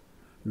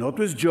 Not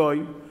with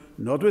joy,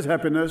 not with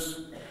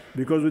happiness,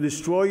 because we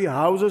destroy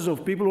houses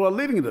of people who are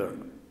living there,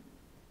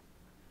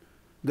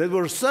 that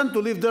were sent to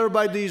live there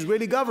by the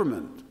Israeli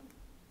government.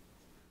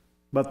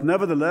 But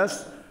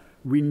nevertheless,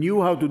 we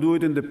knew how to do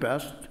it in the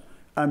past.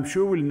 I'm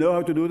sure we'll know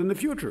how to do it in the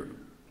future.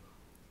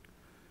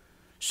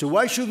 So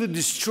why should we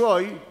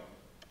destroy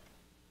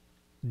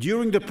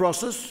during the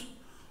process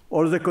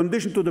or the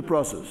condition to the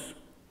process?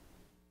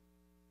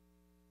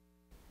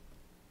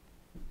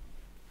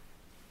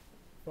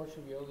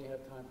 Unfortunately, we only have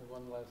time for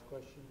one last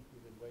question.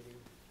 We've been waiting.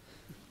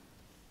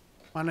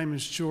 My name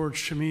is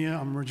George Shamia.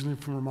 I'm originally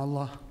from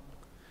Ramallah.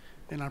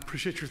 and I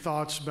appreciate your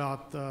thoughts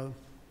about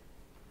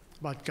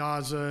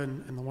Gaza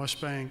and the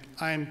West Bank.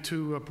 I am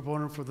too a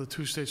proponent for the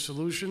two-state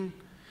solution.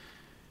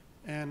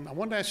 And I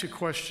wanted to ask you a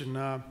question.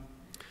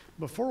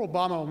 Before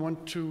Obama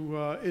went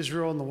to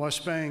Israel and the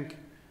West Bank,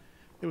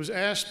 it was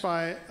asked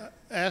of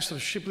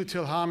Shibli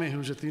Tilhami,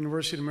 who's at the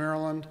University of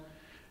Maryland,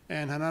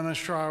 and Hanan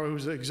Ashrawi,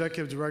 who's the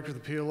executive director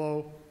of the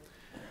PLO,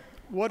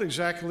 what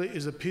exactly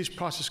is the peace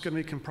process going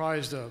to be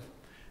comprised of?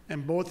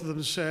 And both of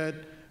them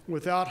said,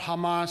 without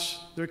Hamas,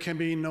 there can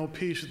be no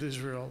peace with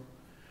Israel.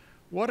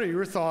 What are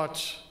your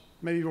thoughts?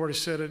 Maybe you've already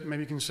said it,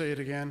 maybe you can say it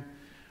again.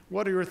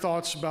 What are your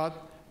thoughts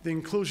about the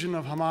inclusion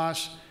of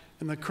Hamas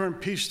in the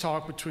current peace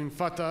talk between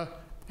Fatah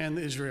and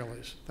the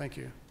Israelis? Thank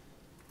you.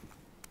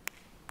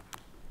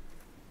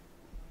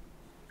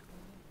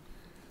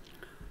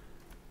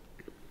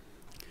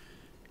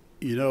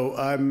 You know,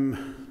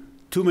 I'm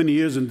too many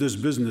years in this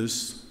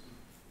business,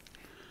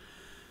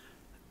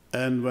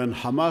 and when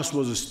Hamas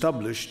was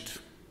established,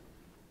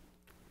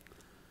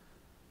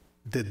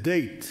 the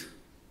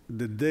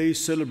day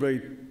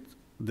celebrate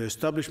the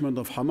establishment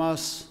of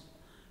Hamas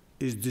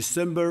is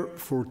December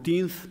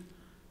 14th,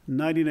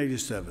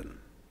 1987.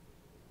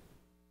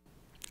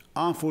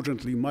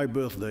 Unfortunately, my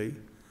birthday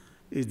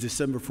is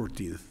December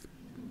 14th.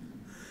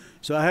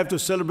 So I have to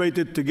celebrate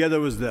it together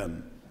with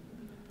them.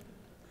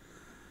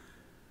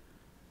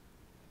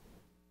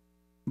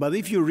 But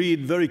if you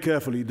read very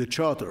carefully the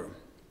charter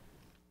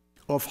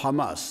of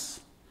Hamas,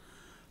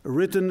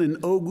 written in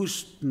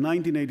August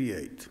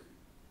 1988,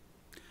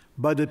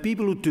 by the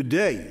people who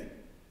today,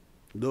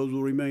 those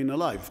who remain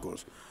alive, of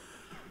course,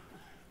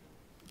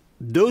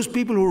 those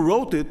people who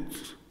wrote it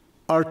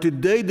are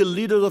today the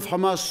leaders of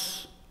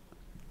Hamas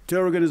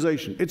terror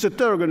organization. It's a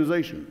terror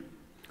organization.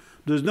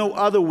 There's no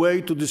other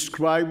way to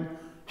describe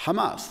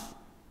Hamas.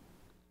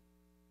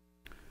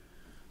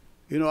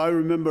 You know, I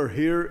remember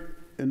here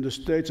in the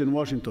States, in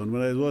Washington,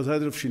 when I was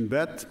head of Shin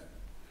Bet,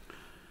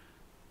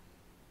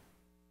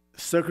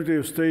 Secretary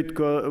of State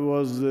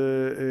was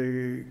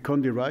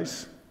Condi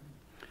Rice,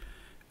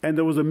 and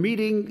there was a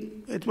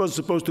meeting. It was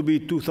supposed to be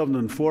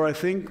 2004, I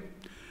think.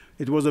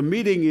 It was a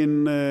meeting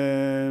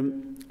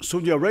in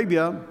Saudi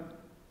Arabia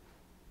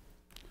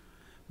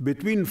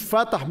between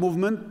Fatah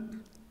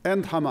movement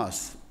and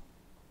Hamas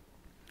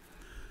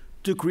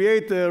to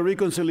create a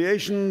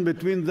reconciliation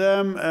between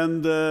them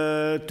and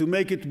to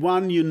make it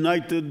one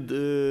united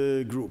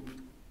group.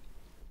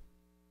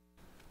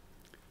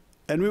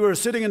 And we were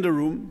sitting in the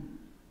room,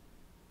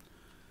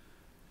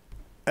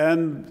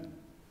 and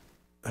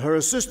her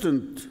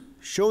assistant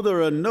showed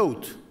her a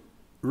note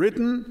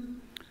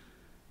written,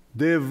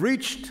 they have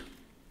reached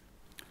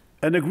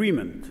an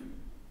agreement.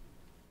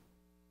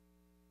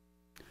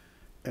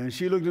 And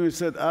she looked at me and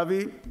said,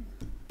 Avi,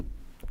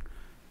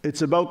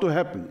 it's about to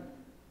happen.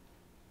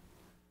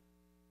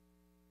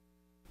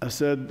 I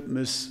said,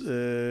 Miss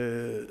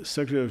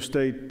Secretary of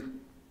State,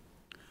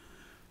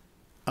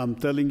 I'm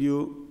telling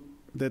you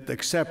that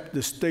except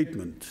the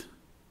statement,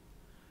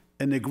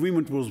 an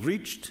agreement was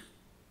reached,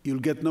 you'll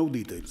get no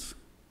details.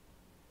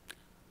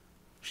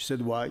 She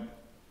said, why?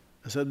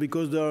 I said,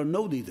 because there are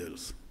no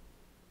details.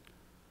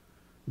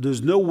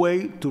 There's no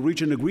way to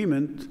reach an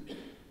agreement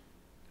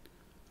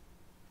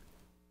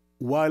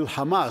while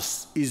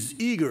Hamas is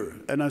eager,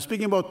 and I'm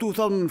speaking about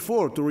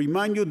 2004, to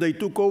remind you they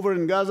took over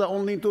in Gaza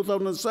only in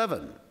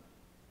 2007.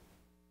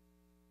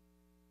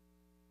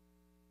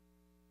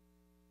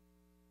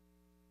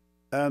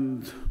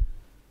 And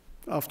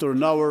after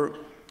an hour,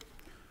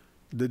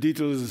 the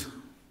details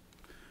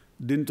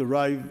didn't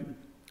arrive,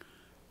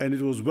 and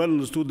it was well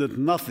understood that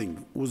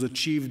nothing was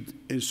achieved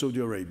in Saudi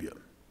Arabia.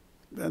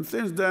 And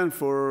since then,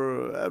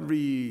 for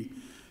every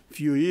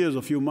few years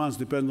or few months,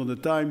 depends on the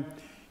time,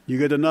 you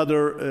get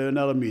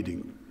another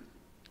meeting.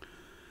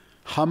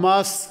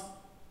 Hamas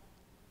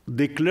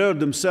declared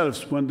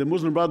themselves, when the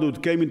Muslim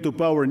Brotherhood came into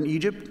power in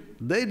Egypt,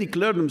 they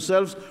declared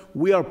themselves,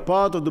 we are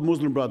part of the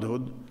Muslim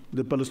Brotherhood,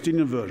 the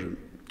Palestinian version.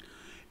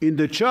 In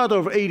the Charter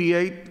of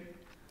 '88,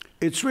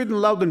 it's written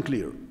loud and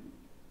clear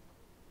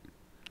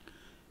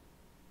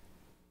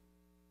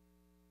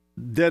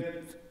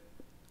that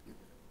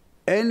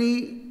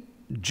any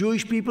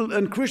Jewish people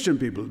and Christian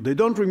people, they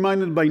don't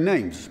remind it by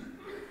names,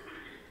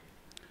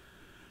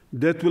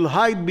 that will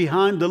hide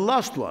behind the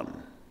last one.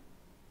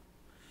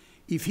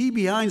 If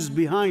he hides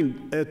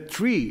behind a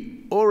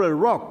tree or a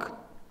rock,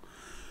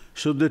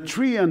 so the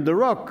tree and the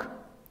rock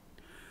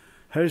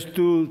has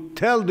to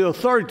tell the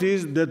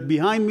authorities that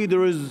behind me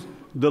there is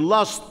the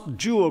last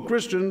Jew or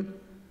Christian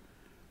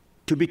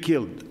to be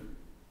killed.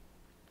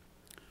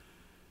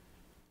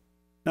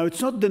 Now,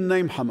 it's not the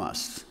name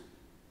Hamas.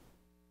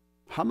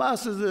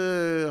 Hamas is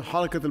a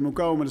Harakat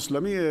al-Mukawama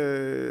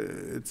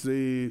al-Islamiyya. It's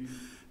the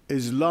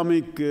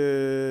Islamic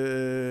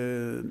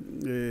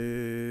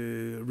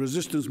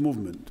resistance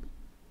movement.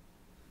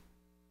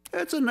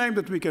 It's a name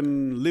that we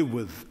can live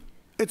with.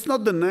 It's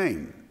not the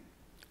name,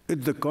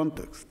 it's the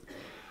context.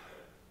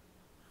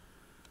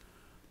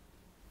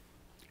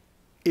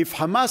 If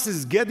Hamas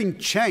is getting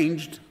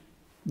changed,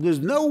 there's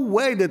no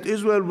way that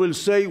Israel will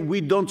say, we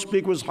don't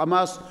speak with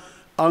Hamas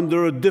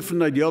under a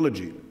different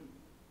ideology.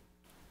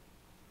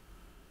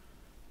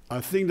 I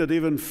think that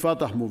even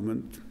Fatah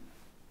movement,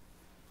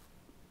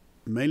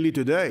 mainly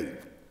today,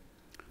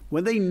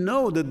 when they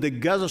know that the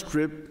Gaza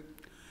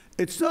Strip,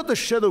 it's not a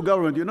shadow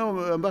government. You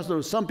know,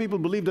 Ambassador, some people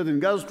believe that in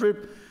Gaza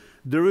Strip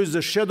there is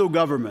a shadow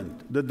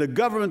government, that the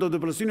government of the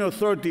Palestinian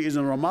Authority is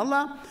in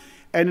Ramallah,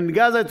 and in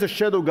Gaza it's a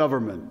shadow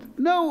government.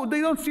 No,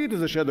 they don't see it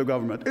as a shadow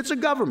government. It's a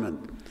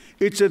government.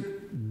 It's a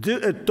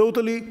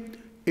totally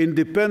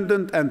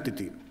independent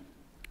entity.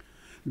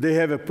 They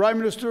have a prime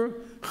minister.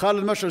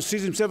 Khalid Mashal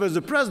sees himself as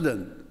the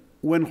president.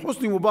 When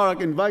Hosni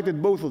Mubarak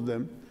invited both of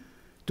them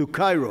to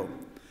Cairo,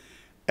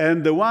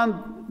 and the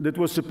one that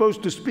was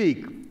supposed to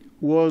speak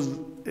was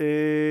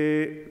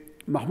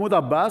Mahmoud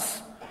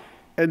Abbas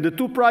and the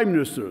two prime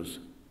ministers.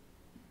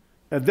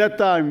 At that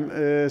time,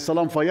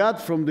 Salam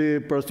Fayyad from the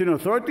Palestinian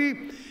Authority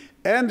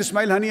and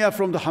Ismail Haniyeh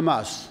from the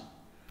Hamas.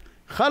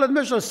 Khalid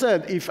Mashal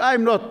said, if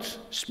I'm not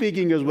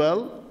speaking as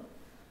well,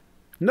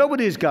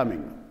 nobody is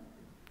coming.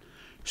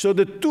 So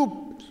the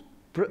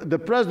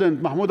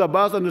president, Mahmoud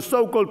Abbas, and the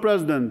so-called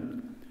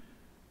president,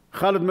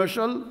 Khalid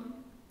Mashal,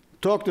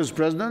 talked as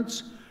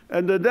presidents,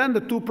 and then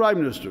the two prime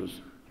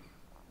ministers.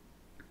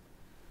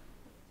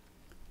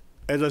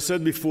 As I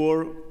said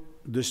before,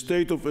 the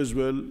state of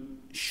Israel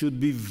should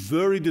be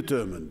very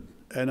determined,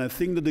 and I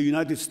think that the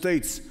United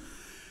States,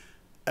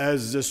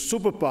 as a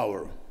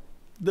superpower,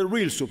 the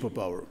real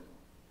superpower,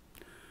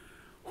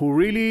 who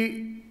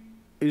really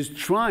is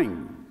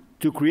trying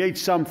to create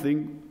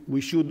something,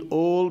 we should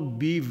all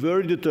be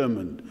very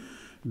determined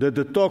that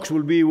the talks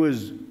will be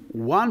with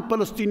one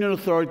Palestinian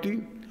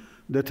Authority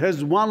that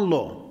has one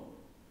law.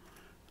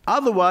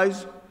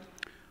 Otherwise,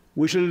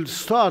 we shall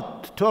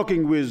start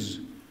talking with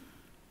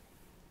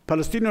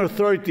Palestinian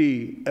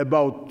Authority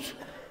about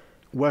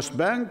West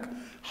Bank,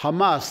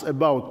 Hamas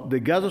about the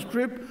Gaza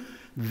Strip,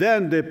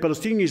 then the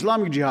Palestinian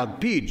Islamic Jihad,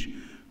 PIJ,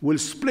 will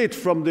split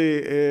from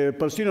the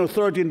Palestinian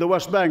Authority in the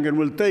West Bank and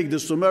will take the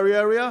Samaria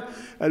area,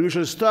 and we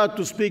shall start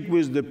to speak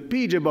with the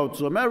PIJ about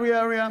Samaria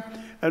area,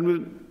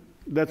 and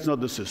that's not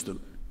the system.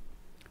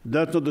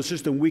 That's not the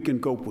system we can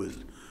cope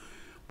with.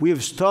 We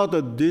have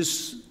started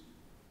this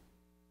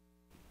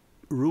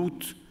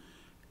route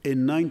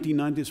in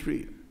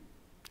 1993.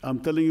 I'm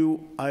telling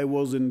you, I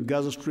was in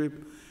Gaza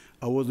Strip.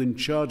 I was in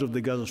charge of the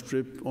Gaza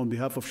Strip on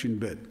behalf of Shin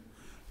Bet.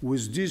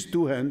 With these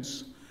two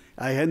hands,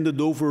 I handed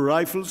over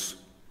rifles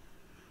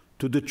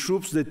to the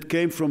troops that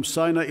came from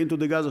Sinai into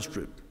the Gaza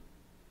Strip.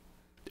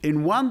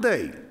 In one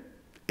day,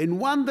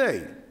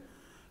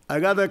 I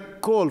got a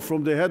call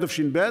from the head of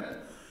Shin Bet.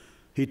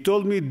 He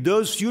told me,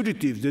 those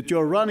fugitives that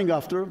you're running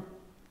after,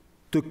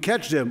 to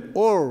catch them,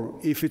 or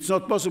if it's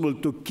not possible,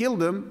 to kill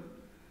them,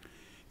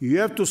 you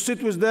have to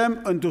sit with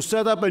them and to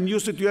set up a new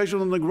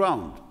situation on the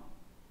ground.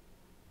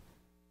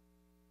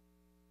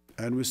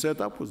 And we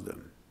set up with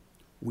them.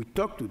 We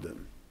talked to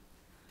them.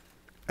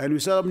 And we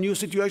set up a new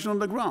situation on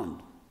the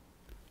ground.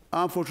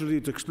 Unfortunately,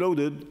 it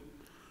exploded,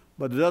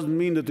 but it doesn't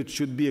mean that it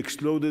should be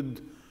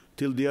exploded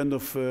till the end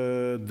of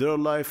their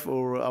life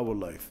or our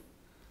life.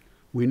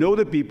 We know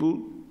the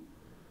people,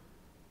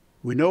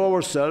 we know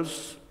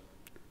ourselves,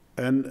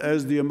 and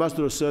as the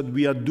ambassador said,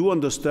 we do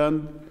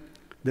understand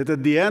that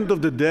at the end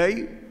of the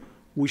day,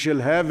 we shall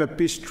have a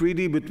peace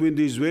treaty between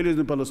the Israelis and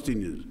the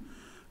Palestinians.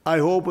 I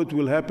hope it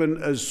will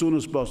happen as soon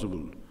as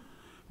possible.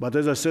 But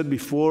as I said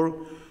before,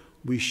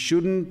 we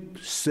shouldn't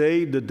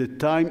say that the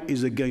time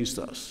is against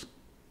us.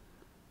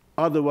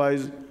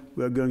 Otherwise,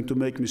 we are going to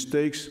make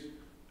mistakes,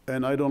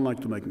 and I don't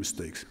like to make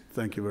mistakes.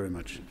 Thank you very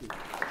much.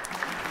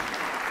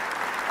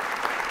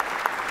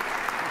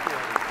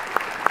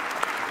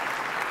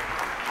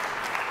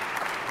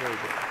 Very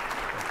good.